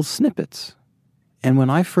 in little snippets. And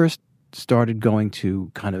when I first started going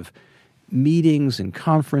to kind of meetings and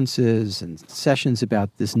conferences and sessions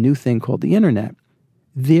about this new thing called the internet,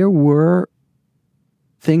 there were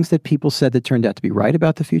things that people said that turned out to be right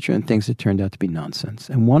about the future and things that turned out to be nonsense.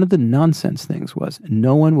 And one of the nonsense things was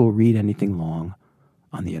no one will read anything long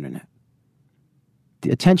on the internet.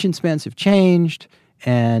 The attention spans have changed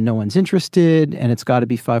and no one's interested and it's got to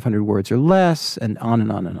be 500 words or less and on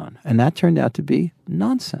and on and on. And that turned out to be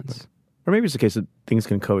nonsense. Or maybe it's the case that things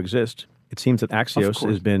can coexist. It seems that Axios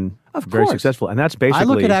has been very successful. And that's basically... I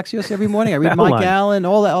look at Axios every morning. I read Mike Allen,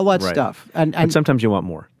 all that right. stuff. And sometimes you want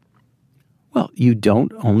more. Well, you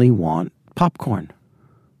don't only want popcorn.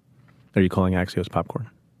 Are you calling Axios popcorn?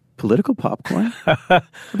 Political popcorn,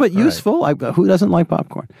 but useful. Right. Who doesn't like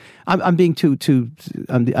popcorn? I'm being too.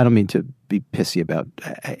 I don't mean to be pissy about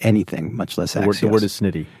anything, much less Axios. The word is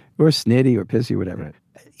snitty, or snitty, or pissy, or whatever. Right.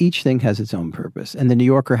 Each thing has its own purpose, and the New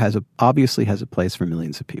Yorker obviously has a place for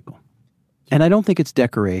millions of people. And I don't think it's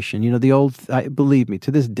decoration. You know, the old. Believe me,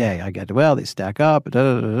 to this day, I get they stack up.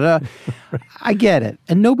 Da, da, da, da. I get it,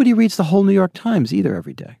 and nobody reads the whole New York Times either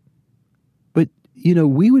every day. But you know,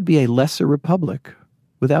 we would be a lesser republic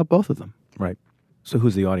without both of them. Right. So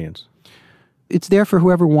who's the audience? It's there for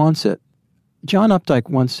whoever wants it. John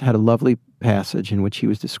Updike once had a lovely passage in which he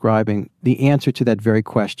was describing the answer to that very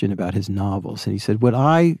question about his novels. And he said,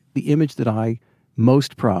 the image that I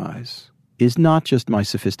most prize is not just my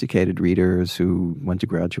sophisticated readers who went to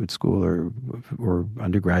graduate school or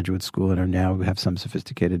undergraduate school and are now have some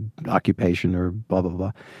sophisticated occupation or blah, blah,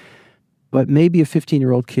 blah. But maybe a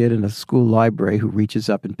 15-year-old kid in a school library who reaches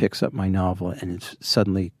up and picks up my novel and it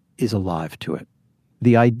suddenly is alive to it.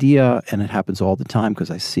 The idea, and it happens all the time because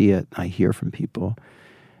I see it, I hear from people,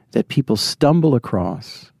 that people stumble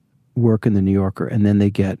across work in The New Yorker and then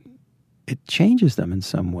it changes them in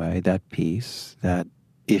some way, that piece, that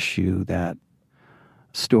issue, that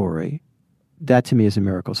story. That to me is a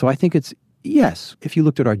miracle. So I think yes, if you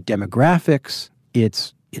looked at our demographics,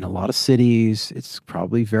 it's in a lot of cities, it's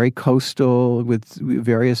probably very coastal with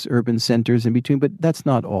various urban centers in between, but that's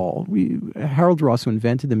not all. Harold Ross, who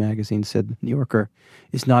invented the magazine, said The New Yorker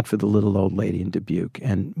is not for the little old lady in Dubuque.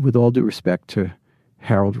 And with all due respect to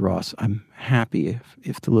Harold Ross, I'm happy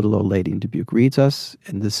if the little old lady in Dubuque reads us,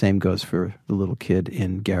 and the same goes for the little kid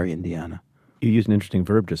in Gary, Indiana. You used an interesting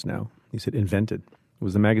verb just now. You said invented.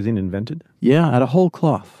 Was the magazine invented? Yeah, out of whole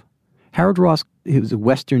cloth. Harold Ross, he was a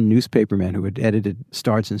Western newspaperman who had edited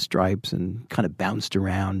Stars and Stripes and kind of bounced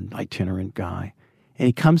around, itinerant guy. And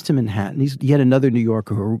he comes to Manhattan. He's yet another New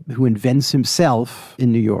Yorker who invents himself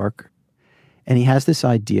in New York. And he has this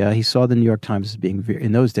idea. He saw the New York Times as being,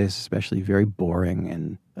 in those days especially, very boring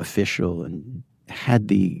and official and had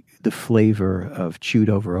the flavor of chewed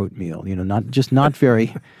over oatmeal. You know, not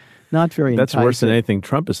very That's enticing. Worse than anything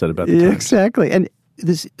Trump has said about the Times. Exactly. And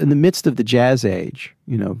this, in the midst of the jazz age,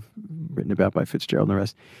 you know, written about by Fitzgerald and the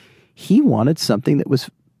rest, he wanted something that was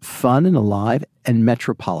fun and alive and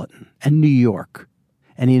metropolitan and New York.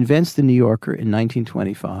 And he invents the New Yorker in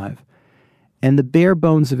 1925. And the bare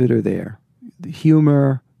bones of it are there. The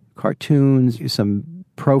humor, cartoons, some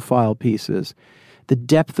profile pieces. The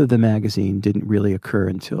depth of the magazine didn't really occur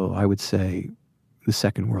until, I would say, the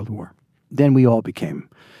Second World War. Then we all became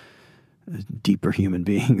deeper human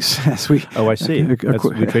beings. As we I see. We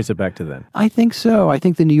trace it back to then. I think so. I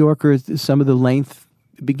think the New Yorker, some of the length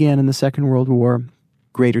began in the Second World War,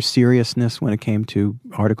 greater seriousness when it came to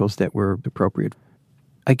articles that were appropriate.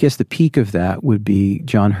 I guess the peak of that would be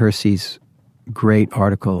John Hersey's great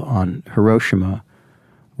article on Hiroshima,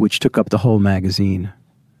 which took up the whole magazine.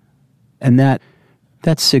 And that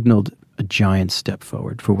signaled a giant step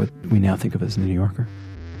forward for what we now think of as the New Yorker.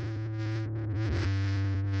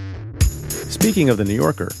 Speaking of the New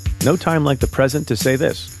Yorker, no time like the present to say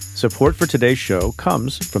this. Support for today's show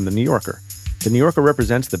comes from the New Yorker. The New Yorker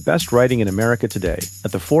represents the best writing in America today,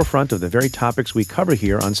 at the forefront of the very topics we cover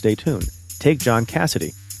here on Stay Tuned. Take John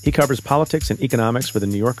Cassidy. He covers politics and economics for the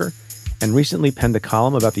New Yorker and recently penned a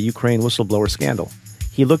column about the Ukraine whistleblower scandal.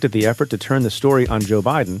 He looked at the effort to turn the story on Joe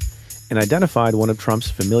Biden and identified one of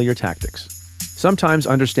Trump's familiar tactics. Sometimes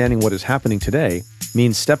understanding what is happening today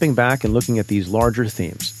means stepping back and looking at these larger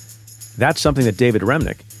themes. That's something that David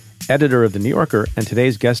Remnick, editor of The New Yorker and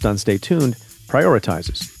today's guest on Stay Tuned,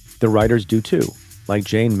 prioritizes. The writers do too, like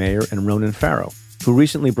Jane Mayer and Ronan Farrow, who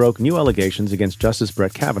recently broke new allegations against Justice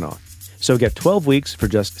Brett Kavanaugh. So get 12 weeks for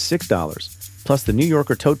just $6, plus the New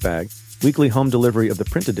Yorker tote bag, weekly home delivery of the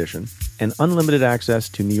print edition, and unlimited access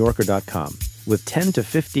to NewYorker.com, with 10 to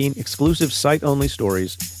 15 exclusive site-only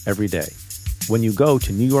stories every day. When you go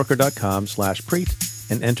to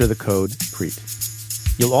NewYorker.com/Preet and enter the code PREET.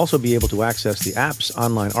 You'll also be able to access the app's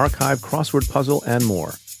online archive, crossword puzzle, and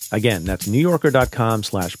more. Again, that's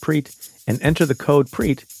NewYorker.com/Preet and enter the code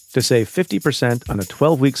PREET to save 50% on a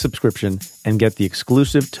 12-week subscription and get the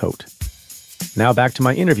exclusive tote. Now back to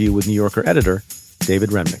my interview with New Yorker editor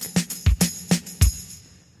David Remnick. Can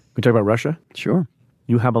we talk about Russia? Sure.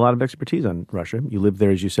 You have a lot of expertise on Russia. You lived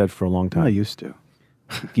there, as you said, for a long time. I used to.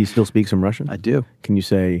 Do you still speak some Russian? I do. Can you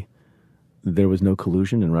say there was no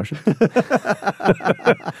collusion in Russia?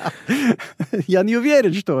 Я не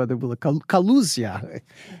уверен, что это было коллюзия.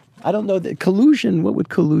 I don't know. Collusion, what would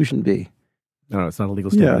collusion be? No, it's not a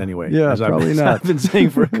legal statement anyway. Yeah, probably not. I've been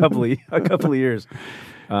saying for a couple of years.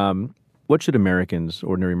 What should Americans,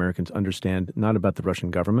 ordinary Americans, understand, not about the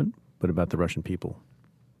Russian government, but about the Russian people?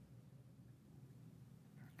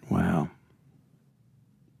 Wow.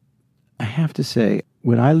 I have to say,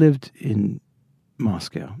 when I lived in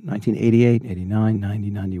Moscow, 1988, 89, 90,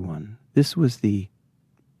 91, this was the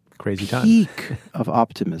crazy time. Peak of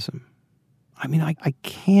optimism. I mean, I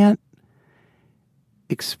can't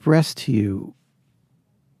express to you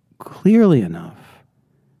clearly enough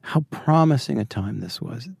how promising a time this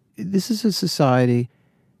was. This is a society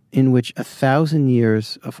in which 1,000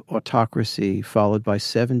 years of autocracy followed by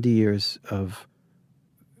 70 years of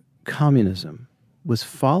communism was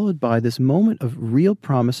followed by this moment of real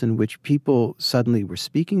promise in which people suddenly were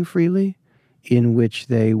speaking freely, in which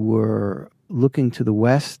they were looking to the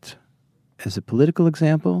West as a political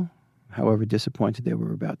example, however disappointed they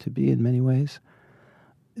were about to be in many ways.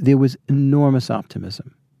 There was enormous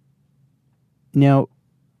optimism. Now,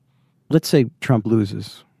 let's say Trump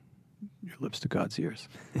loses. Your lips to God's ears.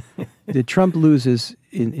 That Trump loses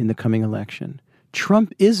in the coming election.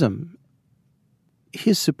 Trumpism,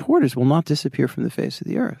 his supporters will not disappear from the face of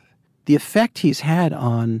the earth. The effect he's had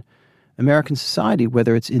on American society,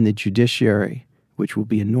 whether it's in the judiciary, which will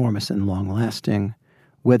be enormous and long-lasting,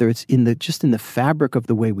 whether it's just in the fabric of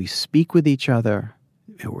the way we speak with each other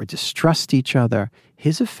or distrust each other,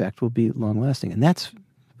 his effect will be long-lasting. And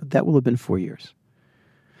that will have been 4 years.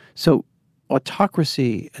 So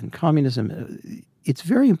autocracy and communism, it's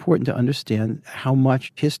very important to understand how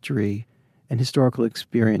much history and historical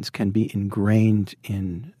experience can be ingrained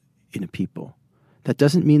in a people. That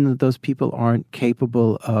doesn't mean that those people aren't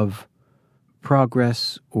capable of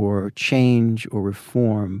progress or change or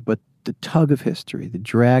reform, but the tug of history, the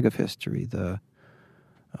drag of history, the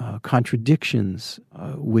contradictions,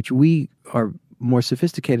 which we are more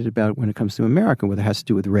sophisticated about when it comes to America, whether it has to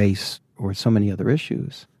do with race or so many other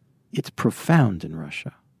issues, it's profound in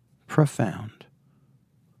Russia. Profound.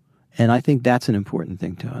 And I think that's an important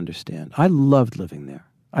thing to understand. I loved living there.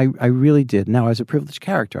 I really did. Now, I was a privileged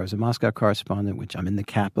character. I was a Moscow correspondent, which I'm in the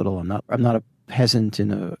capital. I'm not a peasant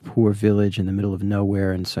in a poor village in the middle of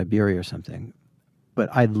nowhere in Siberia or something. But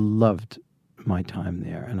I loved my time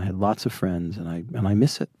there, and I had lots of friends, and I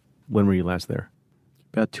miss it. When were you last there?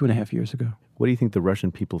 About 2.5 years ago. What do you think the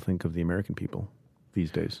Russian people think of the American people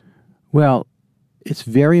these days? Well, it's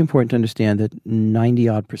very important to understand that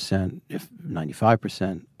 90-odd%, if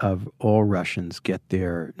 95% of all Russians get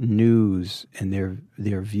their news and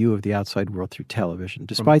their view of the outside world through television.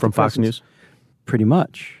 Despite from Fox News? Pretty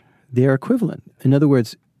much. They're equivalent. In other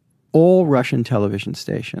words, all Russian television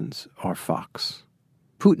stations are Fox.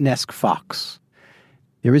 Putin-esque Fox.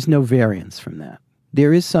 There is no variance from that.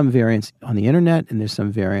 There is some variance on the internet, and there's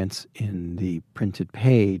some variance in the printed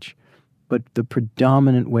page, but the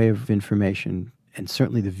predominant way of information, and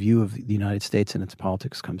certainly the view of the United States and its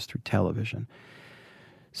politics, comes through television.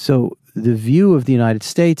 So the view of the United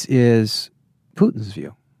States is Putin's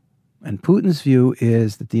view. And Putin's view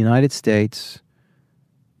is that the United States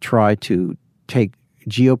tried to take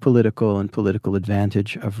geopolitical and political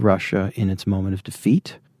advantage of Russia in its moment of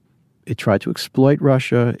defeat. It tried to exploit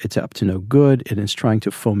Russia. It's up to no good. It is trying to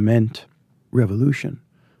foment revolution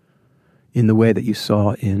in the way that you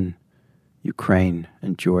saw in Ukraine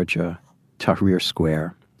and Georgia, Tahrir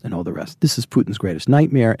Square, and all the rest. This is Putin's greatest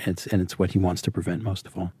nightmare, and it's what he wants to prevent most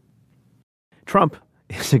of all. Trump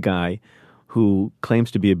is a guy who claims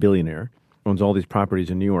to be a billionaire, owns all these properties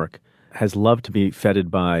in New York, has loved to be feted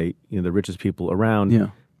by the richest people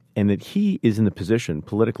around, and that he is in the position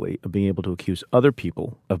politically of being able to accuse other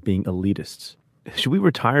people of being elitists. Should we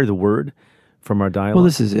retire the word from our dialogue? Well,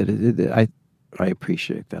 this is it. I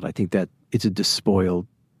appreciate that. I think that it's a despoiled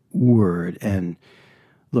word. And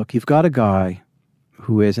look, you've got a guy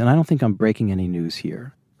who is, and I don't think I'm breaking any news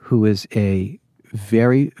here, who is a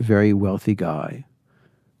very, very wealthy guy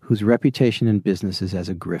whose reputation in business is as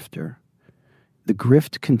a grifter. The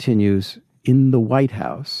grift continues in the White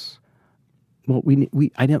House. Well,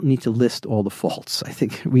 I don't need to list all the faults. I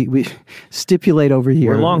think we stipulate over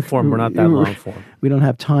here. We're long form. We're not that long form. We don't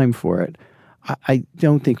have time for it. I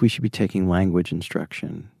don't think we should be taking language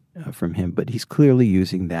instruction from him, but he's clearly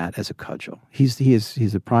using that as a cudgel.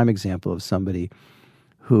 He's a prime example of somebody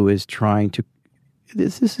who is trying to.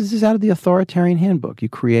 This is out of the authoritarian handbook. You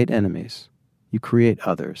create enemies. You create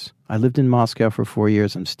others. I lived in Moscow for 4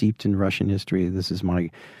 years. I'm steeped in Russian history. This is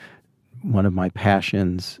one of my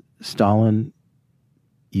passions. Stalin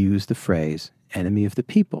used the phrase enemy of the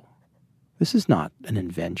people. This is not an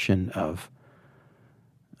invention of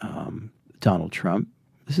Donald Trump.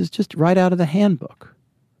 This is just right out of the handbook.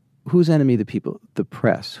 Who's enemy of the people? The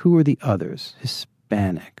press. Who are the others?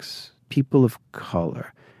 Hispanics, people of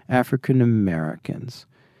color, African Americans.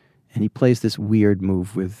 And he plays this weird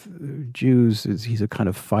move with Jews. He's a kind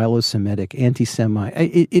of philo-Semitic,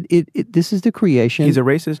 anti-Semite. This is the creation. He's a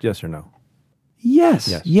racist, yes or no? Yes.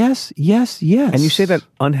 And you say that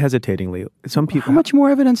unhesitatingly. Some people. How much more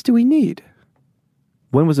evidence do we need?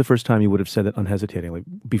 When was the first time you would have said that unhesitatingly?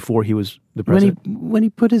 Before he was the president? When he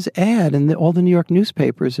put his ad in all the New York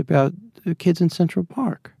newspapers about the kids in Central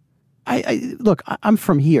Park. Look, I'm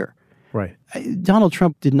from here. Right. Donald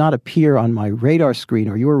Trump did not appear on my radar screen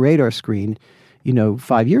or your radar screen,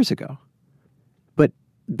 5 years ago. But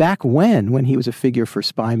back when he was a figure for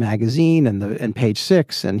Spy Magazine and Page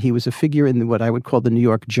Six, and he was a figure in what I would call the New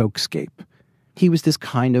York jokescape. He was this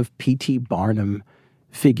kind of P.T. Barnum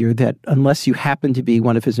figure that, unless you happened to be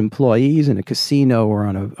one of his employees in a casino or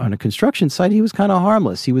on a construction site, he was kind of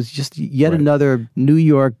harmless. He was just yet another New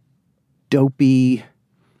York dopey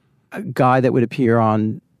guy that would appear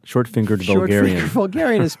on Short-fingered Vulgarian. Short-fingered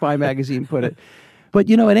Vulgarian, as Spy Magazine put it. But,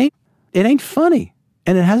 it ain't funny.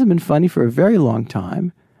 And it hasn't been funny for a very long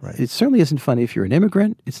time. Right. It certainly isn't funny if you're an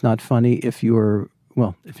immigrant. It's not funny if you're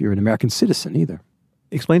an American citizen either.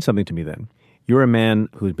 Explain something to me then. You're a man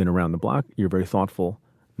who's been around the block. You're very thoughtful,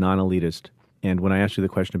 non-elitist. And when I asked you the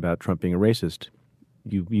question about Trump being a racist,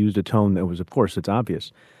 you used a tone that was, of course, it's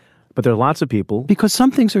obvious. But there are lots of people. Because some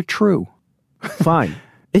things are true. Fine.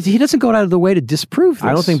 He doesn't go out of the way to disprove this.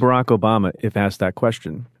 I don't think Barack Obama, if asked that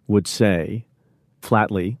question, would say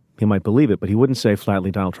flatly, he might believe it, but he wouldn't say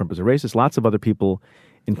flatly Donald Trump is a racist. Lots of other people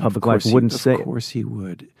in public life wouldn't say it. Of course he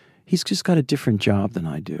would. He's just got a different job than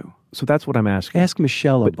I do. So that's what I'm asking. Ask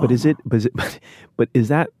Michelle Obama. But is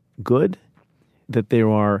that good? That there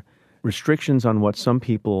are restrictions on what some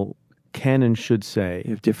people can and should say?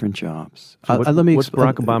 They have different jobs. So what's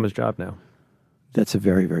Barack Obama's job now? That's a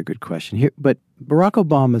very, very good question. But Barack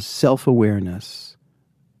Obama's self-awareness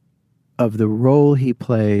of the role he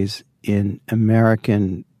plays in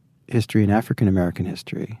American history and African American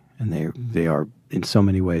history, and they are in so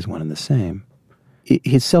many ways one and the same.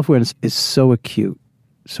 His self-awareness is so acute.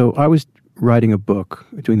 So I was writing a book,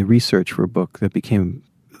 doing the research for a book that became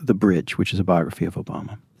The Bridge, which is a biography of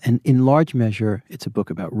Obama. And in large measure, it's a book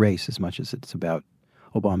about race as much as it's about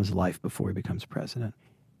Obama's life before he becomes president.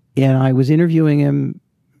 And I was interviewing him.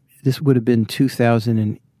 This would have been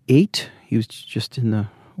 2008. He was just in the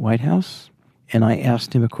White House. And I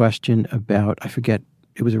asked him a question about, I forget,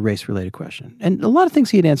 it was a race-related question. And a lot of things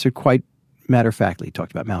he had answered quite matter-of-factly. He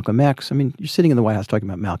talked about Malcolm X. I mean, you're sitting in the White House talking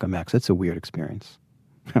about Malcolm X. That's a weird experience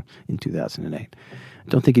in 2008. I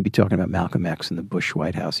don't think he'd be talking about Malcolm X in the Bush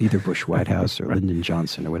White House, either Bush White House or Lyndon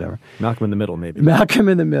Johnson or whatever. Malcolm in the middle, maybe. Malcolm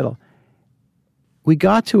in the middle. we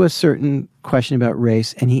got to a certain question about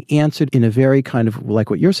race, and he answered in a very kind of, like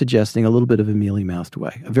what you're suggesting, a little bit of a mealy-mouthed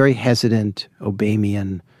way, a very hesitant,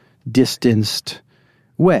 Obamian, distanced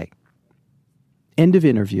way. End of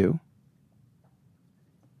interview.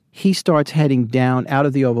 He starts heading down out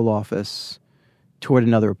of the Oval Office toward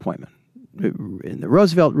another appointment in the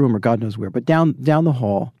Roosevelt Room or God knows where, but down the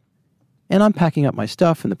hall. And I'm packing up my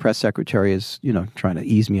stuff, and the press secretary is, trying to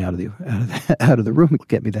ease me out of the room,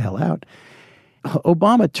 get me the hell out.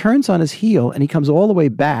 Obama turns on his heel, and he comes all the way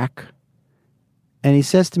back, and he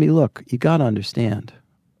says to me, "Look, you got to understand."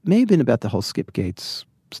 May have been about the whole Skip Gates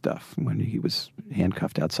stuff when he was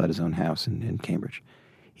handcuffed outside his own house in Cambridge.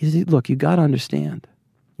 He says, "Look, you got to understand.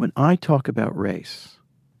 When I talk about race,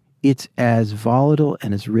 it's as volatile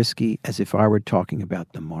and as risky as if I were talking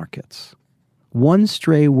about the markets. One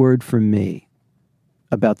stray word from me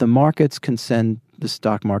about the markets can send the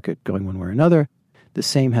stock market going one way or another. The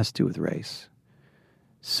same has to do with race."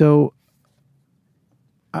 So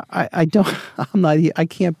I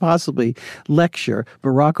can't possibly lecture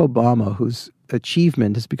Barack Obama, whose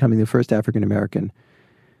achievement is becoming the first African-American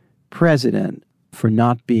president, for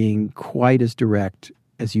not being quite as direct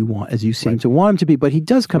as you seem to want him to be. But he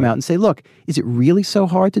does come out and say, look, is it really so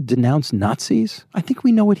hard to denounce Nazis? I think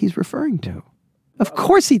we know what he's referring to. Of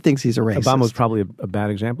course he thinks he's a racist. Obama was probably a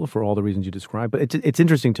bad example for all the reasons you described. But it's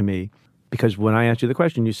interesting to me because when I asked you the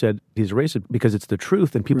question, you said he's a racist because it's the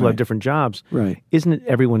truth and people have different jobs. Right. Isn't it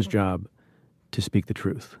everyone's job to speak the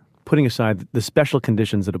truth? Putting aside the special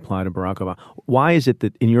conditions that apply to Barack Obama, why is it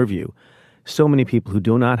that, in your view, so many people who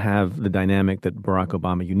do not have the dynamic that Barack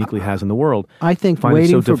Obama uniquely has in the world, I think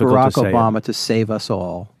waiting for Barack Obama to save us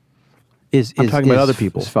all is talking about other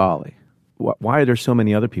people. Is folly. Why are there so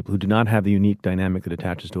many other people who do not have the unique dynamic that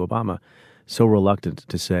attaches to Obama so reluctant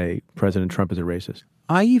to say President Trump is a racist?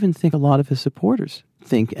 I even think a lot of his supporters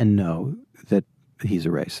think and know that he's a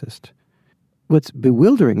racist. What's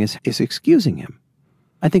bewildering is excusing him.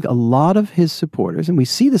 I think a lot of his supporters, and we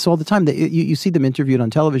see this all the time, you see them interviewed on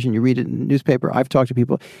television, you read it in the newspaper, I've talked to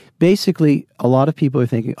people. Basically, a lot of people are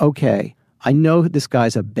thinking, okay, I know this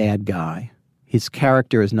guy's a bad guy. His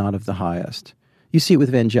character is not of the highest. You see it with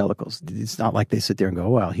evangelicals. It's not like they sit there and go,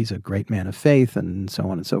 well, he's a great man of faith and so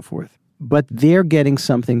on and so forth. But they're getting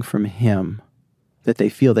something from him that they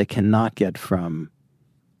feel they cannot get from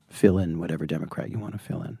fill in whatever Democrat you want to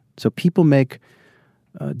fill in. So people make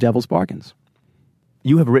devil's bargains.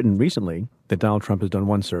 You have written recently that Donald Trump has done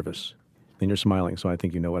one service, and you're smiling, so I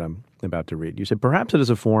think you know what I'm about to read. You said, perhaps it is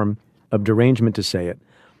a form of derangement to say it,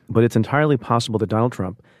 but it's entirely possible that Donald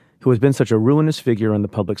Trump, who has been such a ruinous figure on the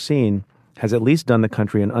public scene, has at least done the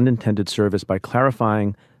country an unintended service by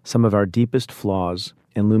clarifying some of our deepest flaws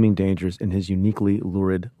and looming dangers in his uniquely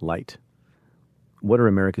lurid light. What are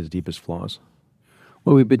America's deepest flaws?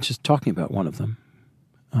 Well, we've been just talking about one of them.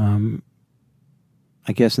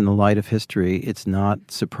 I guess in the light of history, it's not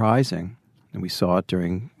surprising, and we saw it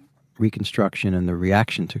during Reconstruction and the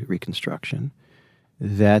reaction to Reconstruction,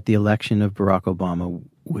 that the election of Barack Obama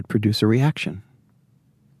would produce a reaction.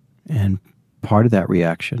 And part of that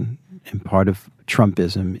reaction and part of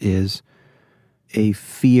Trumpism is a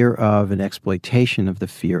fear of an exploitation of the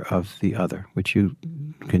fear of the other, which you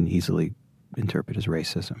can easily interpret as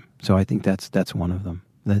racism. So I think that's one of them.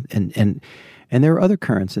 And there are other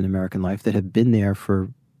currents in American life that have been there for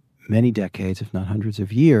many decades, if not hundreds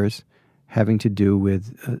of years, having to do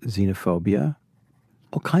with xenophobia,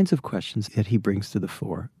 all kinds of questions that he brings to the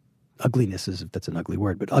fore. Uglinesses, if that's an ugly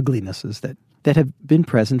word, but uglinesses that have been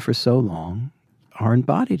present for so long are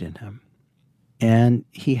embodied in him. And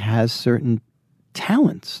he has certain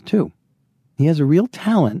talents, too. He has a real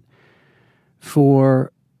talent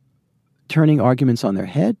for turning arguments on their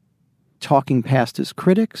head, talking past his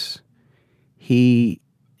critics. He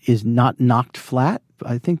is not knocked flat.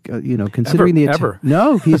 I think, considering ever.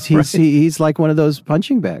 No, he's right. He's like one of those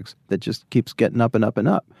punching bags that just keeps getting up and up and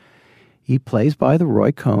up. He plays by the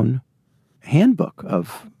Roy Cohn handbook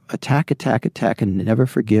of attack, attack, attack, and never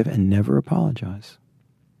forgive and never apologize.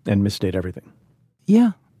 And misstate everything.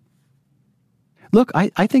 Yeah. Look,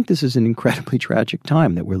 I think this is an incredibly tragic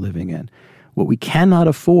time that we're living in. What we cannot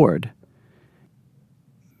afford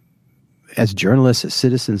as journalists, as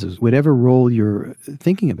citizens, as whatever role you're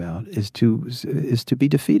thinking about, is to be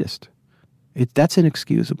defeatist. That's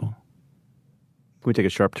inexcusable. Can we take a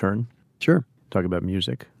sharp turn? Sure. Talk about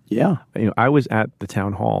music. Yeah. I was at the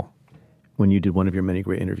town hall when you did one of your many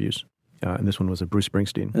great interviews, and this one was of Bruce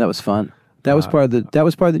Springsteen. That was fun. That was part of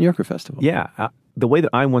the New Yorker Festival. Yeah. The way that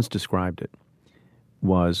I once described it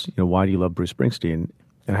was, why do you love Bruce Springsteen?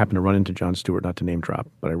 And I happened to run into Jon Stewart, not to name drop,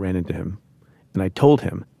 but I ran into him. And I told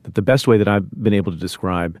him that the best way that I've been able to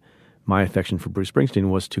describe my affection for Bruce Springsteen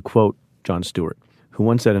was to quote Jon Stewart, who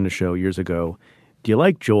once said on a show years ago, "Do you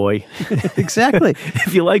like joy?" Exactly.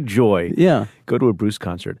 If you like joy, Yeah. go to a Bruce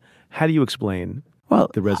concert. How do you explain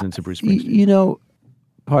the resonance of Bruce Springsteen? You know,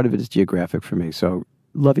 part of it is geographic for me. So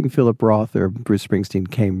loving Philip Roth or Bruce Springsteen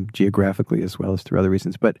came geographically as well as through other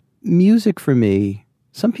reasons. But music for me,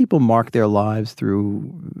 some people mark their lives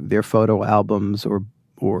through their photo albums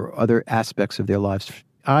or other aspects of their lives.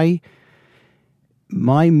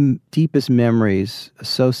 My deepest memories,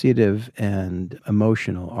 associative and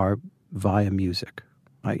emotional, are via music.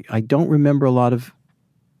 I don't remember a lot of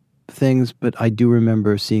things, but I do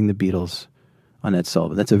remember seeing the Beatles on Ed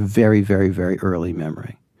Sullivan. That's a very, very, very early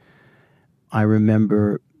memory. I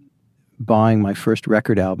remember buying my first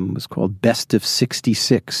record album. It was called Best of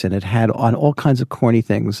 66, and it had on all kinds of corny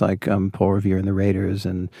things like Paul Revere and the Raiders,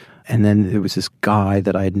 and then there was this guy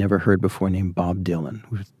that I had never heard before named Bob Dylan,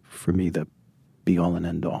 who was, for me, the be-all and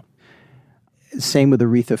end-all. Same with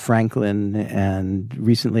Aretha Franklin, and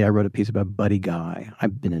recently I wrote a piece about Buddy Guy.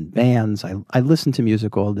 I've been in bands. I listen to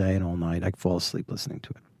music all day and all night. I fall asleep listening to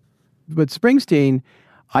it. But Springsteen,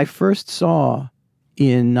 I first saw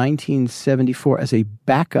in 1974 as a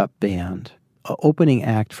backup band, opening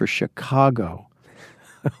act for Chicago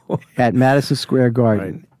at Madison Square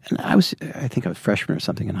Garden. Right. And I think I was a freshman or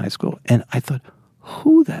something in high school. And I thought,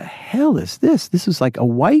 who the hell is this? This is like a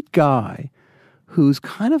white guy who's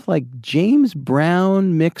kind of like James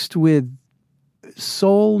Brown mixed with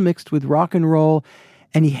soul, mixed with rock and roll.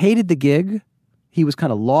 And he hated the gig. He was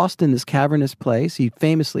kind of lost in this cavernous place. He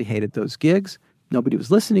famously hated those gigs. Nobody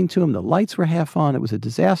was listening to him. The lights were half on. It was a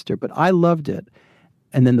disaster, but I loved it.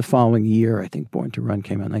 And then the following year, I think Born to Run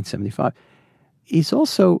came out in 1975. He's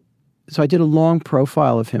also, so I did a long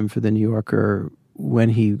profile of him for the New Yorker when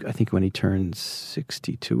he turned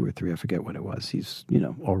 62 or 3, I forget what it was. He's,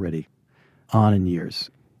 already on in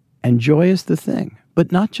years. And joy is the thing,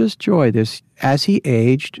 but not just joy. As he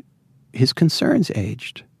aged, his concerns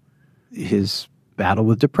aged. His battle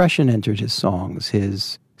with depression entered his songs.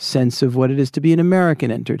 His sense of what it is to be an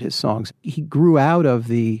American entered his songs. He grew out of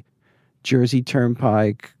the Jersey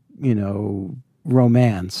Turnpike,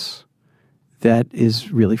 romance that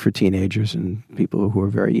is really for teenagers and people who are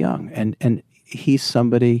very young. And he's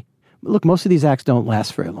somebody, look, most of these acts don't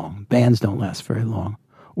last very long. Bands don't last very long.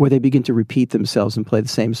 Or they begin to repeat themselves and play the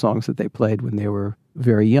same songs that they played when they were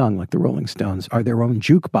very young, like the Rolling Stones are their own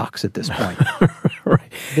jukebox at this point.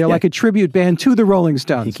 Right. They're like a tribute band to the Rolling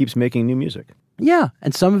Stones. He keeps making new music. Yeah,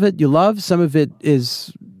 and some of it you love, some of it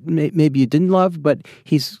is maybe you didn't love, but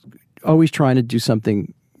he's always trying to do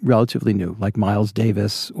something relatively new, like Miles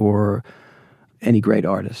Davis or any great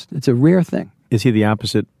artist. It's a rare thing. Is he the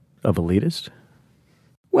opposite of elitist?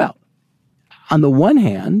 Well, on the one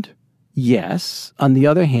hand, yes. On the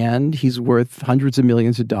other hand, he's worth hundreds of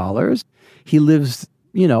millions of dollars. He lives,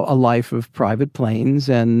 a life of private planes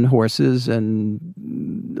and horses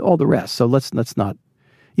and all the rest. So let's not,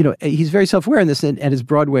 he's very self-aware in this. And at his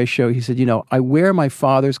Broadway show, he said, I wear my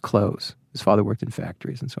father's clothes. His father worked in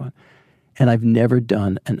factories and so on. And I've never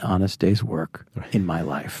done an honest day's work in my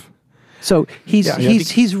life. So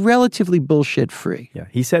he's relatively bullshit free. Yeah,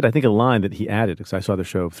 he said, I think a line that he added, because I saw the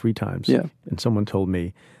show 3 times. Yeah. And someone told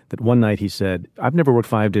me that one night he said, I've never worked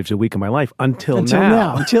 5 days a week in my life until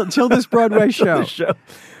now. Until this Broadway show.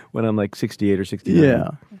 When I'm like 68 or 69.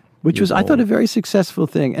 Yeah. Which was, I thought, a very successful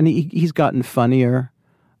thing. And he's gotten funnier.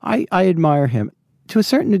 I admire him. To a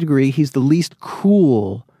certain degree, he's the least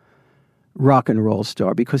cool rock and roll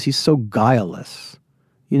star because he's so guileless.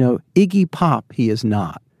 Iggy Pop, he is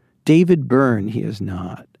not. David Byrne, he is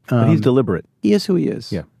not. But he's deliberate. He is who he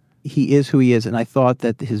is. Yeah. He is who he is, and I thought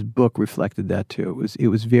that his book reflected that too. It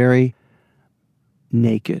was very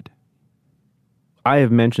naked. I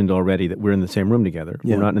have mentioned already that we're in the same room together.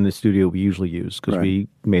 Yeah. We're not in the studio we usually use because we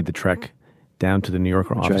made the trek down to the New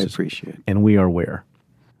Yorker offices. Which I appreciate. And we are where?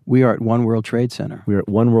 We are at One World Trade Center. We're at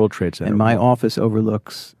One World Trade Center. And my office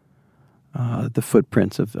overlooks the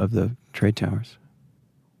footprints of the trade towers.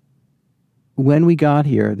 When we got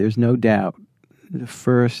here, there's no doubt the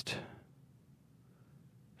first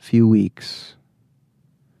few weeks,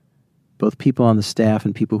 both people on the staff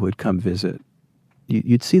and people who had come visit,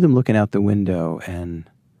 you'd see them looking out the window and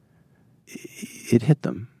it hit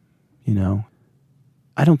them,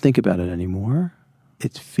 I don't think about it anymore.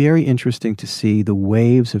 It's very interesting to see the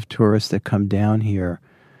waves of tourists that come down here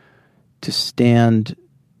to stand,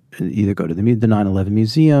 either go to the 9/11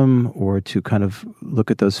 museum or to kind of look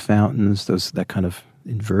at those fountains, that kind of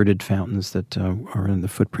inverted fountains that are in the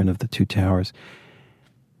footprint of the 2 towers.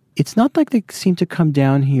 It's not like they seem to come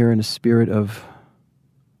down here in a spirit of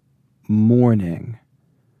mourning.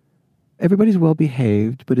 everybody's well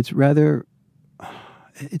behaved, but it's very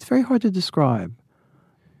hard to describe.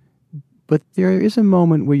 But there is a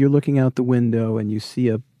moment where you're looking out the window and you see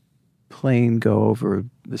a plane go over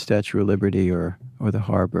the Statue of Liberty or the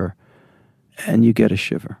harbor, and you get a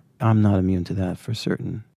shiver. I'm not immune to that for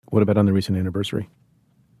certain. What about on the recent anniversary?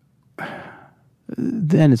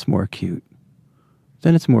 Then it's more acute.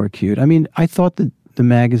 I mean, I thought that the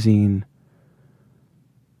magazine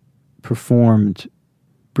performed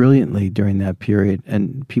brilliantly during that period,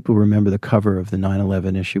 and people remember the cover of the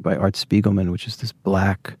 9/11 issue by Art Spiegelman, which is this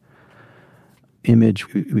black image.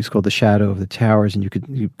 It was called The Shadow of the Towers, and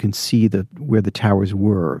you can see where the towers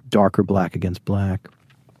were, darker black against black.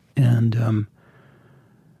 And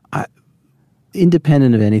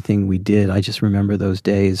independent of anything we did, I just remember those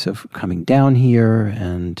days of coming down here,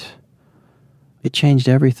 and it changed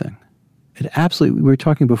everything. It absolutely, we were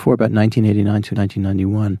talking before about 1989 to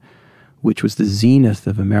 1991, which was the zenith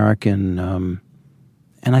of American, and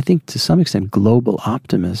I think to some extent global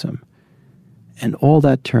optimism. And all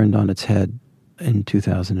that turned on its head in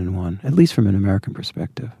 2001, at least from an American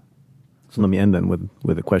perspective. So let me end then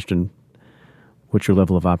with a question. What's your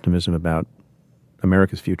level of optimism about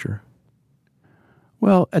America's future?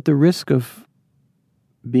 Well, at the risk of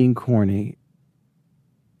being corny,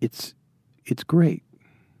 it's great.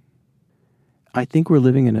 I think we're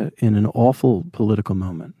living in an awful political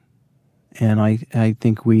moment. And I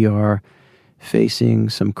think we are facing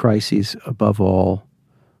some crises, above all,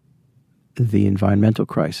 the environmental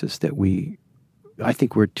crisis I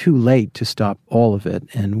think we're too late to stop all of it,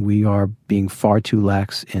 and we are being far too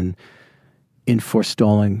lax in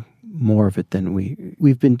forestalling more of it than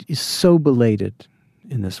we've been so belated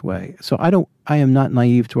in this way. So I am not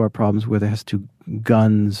naive to our problems, whether it has to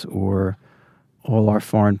guns or all our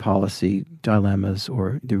foreign policy dilemmas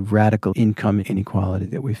or the radical income inequality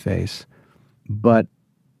that we face. But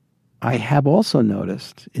I have also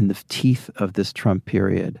noticed in the teeth of this Trump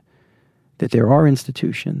period that there are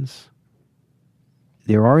institutions,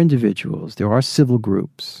 there are individuals, there are civil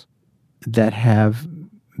groups that have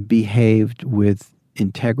behaved with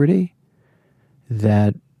integrity,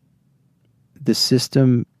 that the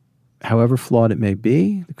system, however flawed it may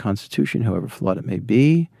be, the Constitution, however flawed it may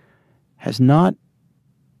be, has not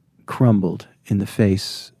crumbled in the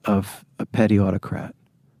face of a petty autocrat.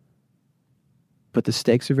 But the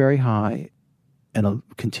stakes are very high, and a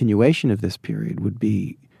continuation of this period would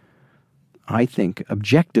be, I think,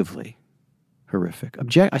 objectively horrific.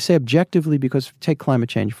 I say objectively because, take climate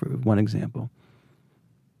change for one example.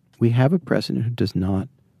 We have a president who does not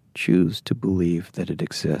choose to believe that it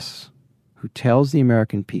exists, who tells the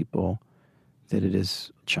American people that it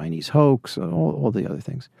is a Chinese hoax, all the other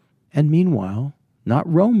things. And meanwhile,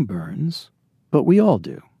 not Rome burns, but we all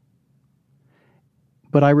do.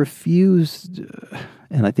 But I refused,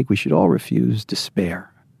 and I think we should all refuse,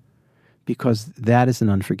 despair, because that is an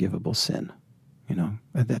unforgivable sin. You know,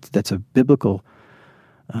 that's a biblical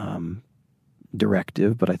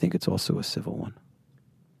directive, but I think it's also a civil one.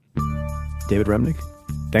 David Remnick,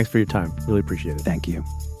 thanks for your time. Really appreciate it. Thank you.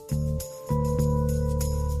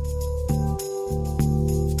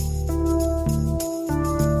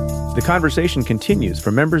 The conversation continues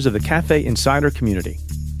for members of the Cafe Insider community.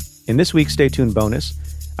 In this week's Stay Tuned bonus,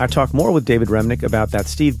 I talk more with David Remnick about that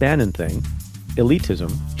Steve Bannon thing,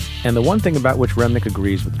 elitism, and the one thing about which Remnick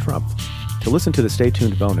agrees with Trump. To listen to the Stay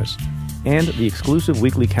Tuned bonus and the exclusive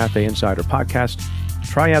weekly Cafe Insider podcast,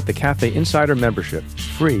 try out the Cafe Insider membership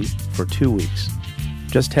free for 2 weeks.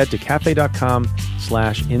 Just head to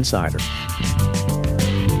cafe.com/insider.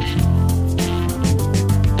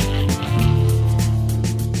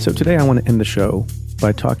 So today I want to end the show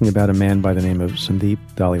by talking about a man by the name of Sandeep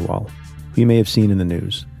Dhaliwal, who you may have seen in the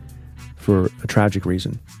news for a tragic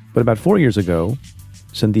reason. But about 4 years ago,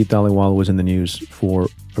 Sandeep Dhaliwal was in the news for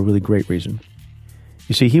a really great reason.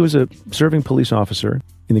 You see, he was a serving police officer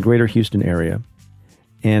in the greater Houston area,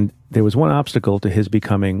 and there was one obstacle to his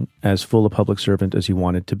becoming as full a public servant as he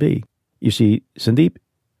wanted to be. You see, Sandeep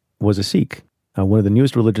was a Sikh, one of the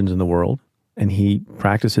newest religions in the world, and he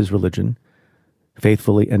practiced his religion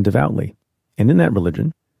faithfully and devoutly. And in that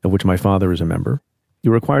religion, of which my father is a member,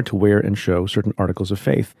 you're required to wear and show certain articles of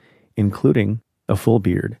faith, including a full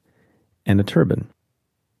beard and a turban.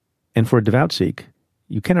 And for a devout Sikh,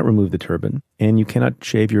 you cannot remove the turban and you cannot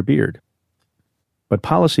shave your beard. But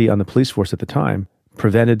policy on the police force at the time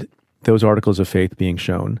prevented those articles of faith being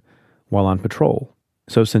shown while on patrol.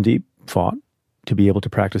 So Sandeep fought to be able to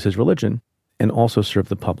practice his religion and also serve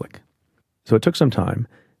the public. So it took some time,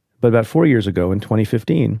 but about 4 years ago in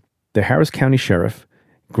 2015, the Harris County Sheriff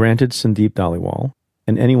granted Sandeep Dhaliwal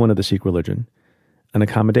and anyone of the Sikh religion an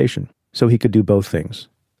accommodation so he could do both things,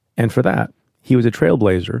 And for that, he was a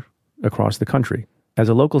trailblazer across the country. As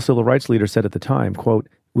a local civil rights leader said at the time, quote,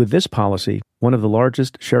 "With this policy, one of the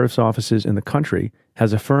largest sheriff's offices in the country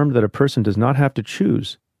has affirmed that a person does not have to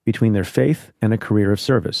choose between their faith and a career of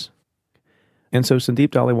service." And so Sandeep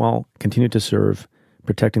Dhaliwal continued to serve,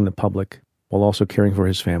 protecting the public while also caring for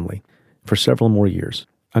his family for several more years,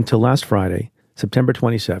 until last Friday, September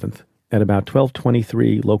 27th, at about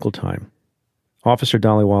 12:23 local time. Officer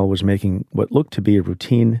Dhaliwal was making what looked to be a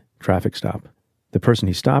routine traffic stop. The person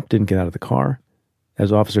he stopped didn't get out of the car.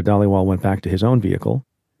 As Officer Dhaliwal went back to his own vehicle,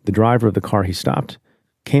 the driver of the car he stopped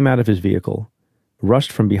came out of his vehicle,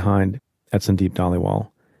 rushed from behind at Sandeep Dhaliwal,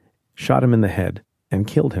 shot him in the head, and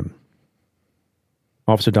killed him.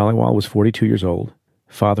 Officer Dhaliwal was 42 years old,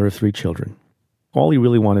 father of 3 children. All he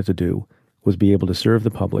really wanted to do was be able to serve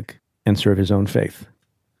the public and serve his own faith.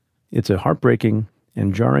 It's a heartbreaking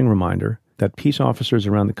and jarring reminder that peace officers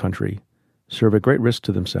around the country serve at great risk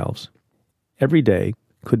to themselves. Every day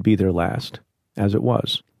could be their last, as it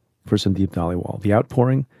was for Sandeep Dhaliwal. The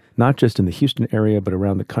outpouring, not just in the Houston area but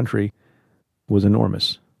around the country, was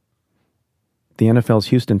enormous. The NFL's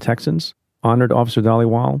Houston Texans honored Officer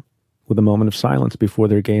Dhaliwal with a moment of silence before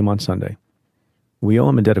their game on Sunday. We owe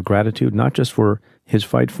him a debt of gratitude, not just for his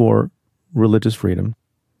fight for religious freedom.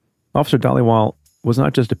 Officer Dhaliwal was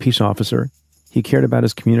not just a peace officer. He cared about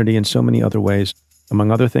his community in so many other ways.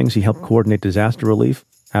 Among other things, he helped coordinate disaster relief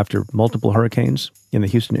after multiple hurricanes in the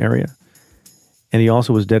Houston area. And he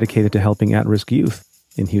also was dedicated to helping at-risk youth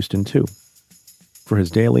in Houston, too. For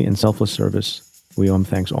his daily and selfless service, we owe him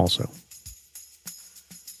thanks also.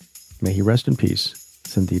 May he rest in peace,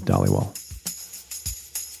 Sandeep Dhaliwal.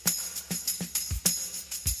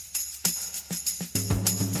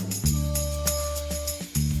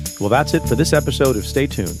 Well, that's it for this episode of Stay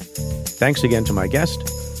Tuned. Thanks again to my guest,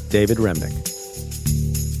 David Remnick.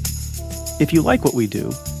 If you like what we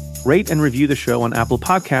do, rate and review the show on Apple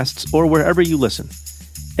Podcasts or wherever you listen.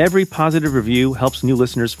 Every positive review helps new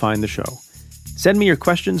listeners find the show. Send me your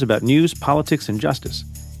questions about news, politics, and justice.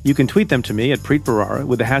 You can tweet them to me at Preet Bharara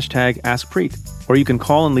with the hashtag AskPreet, or you can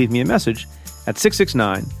call and leave me a message at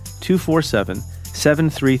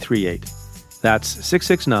 669-247-7338. That's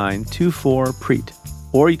 669-24-PREET.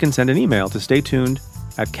 Or you can send an email to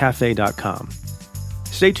staytuned@cafe.com.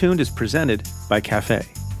 Stay Tuned is presented by Cafe.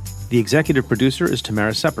 The executive producer is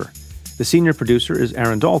Tamara Sepper. The senior producer is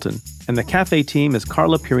Aaron Dalton. And the Cafe team is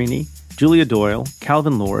Carla Pirini, Julia Doyle,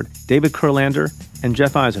 Calvin Lord, David Kurlander, and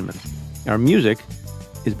Jeff Eisenman. Our music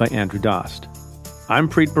is by Andrew Dost. I'm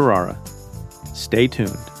Preet Bharara. Stay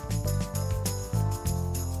tuned.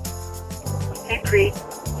 Hey, Preet.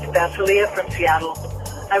 It's Basilia from Seattle.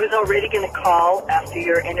 I was already going to call after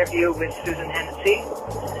your interview with Susan Hennessy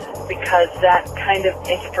because that kind of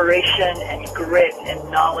inspiration and grit and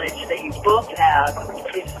knowledge that you both have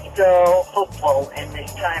is so hopeful in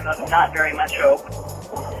this time of not very much hope.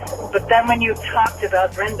 But then when you talked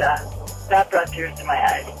about Brenda, that brought tears to my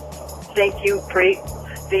eyes. Thank you, Preet.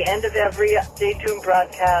 The end of every Stay Tuned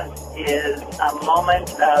broadcast is a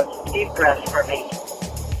moment of deep breath for me.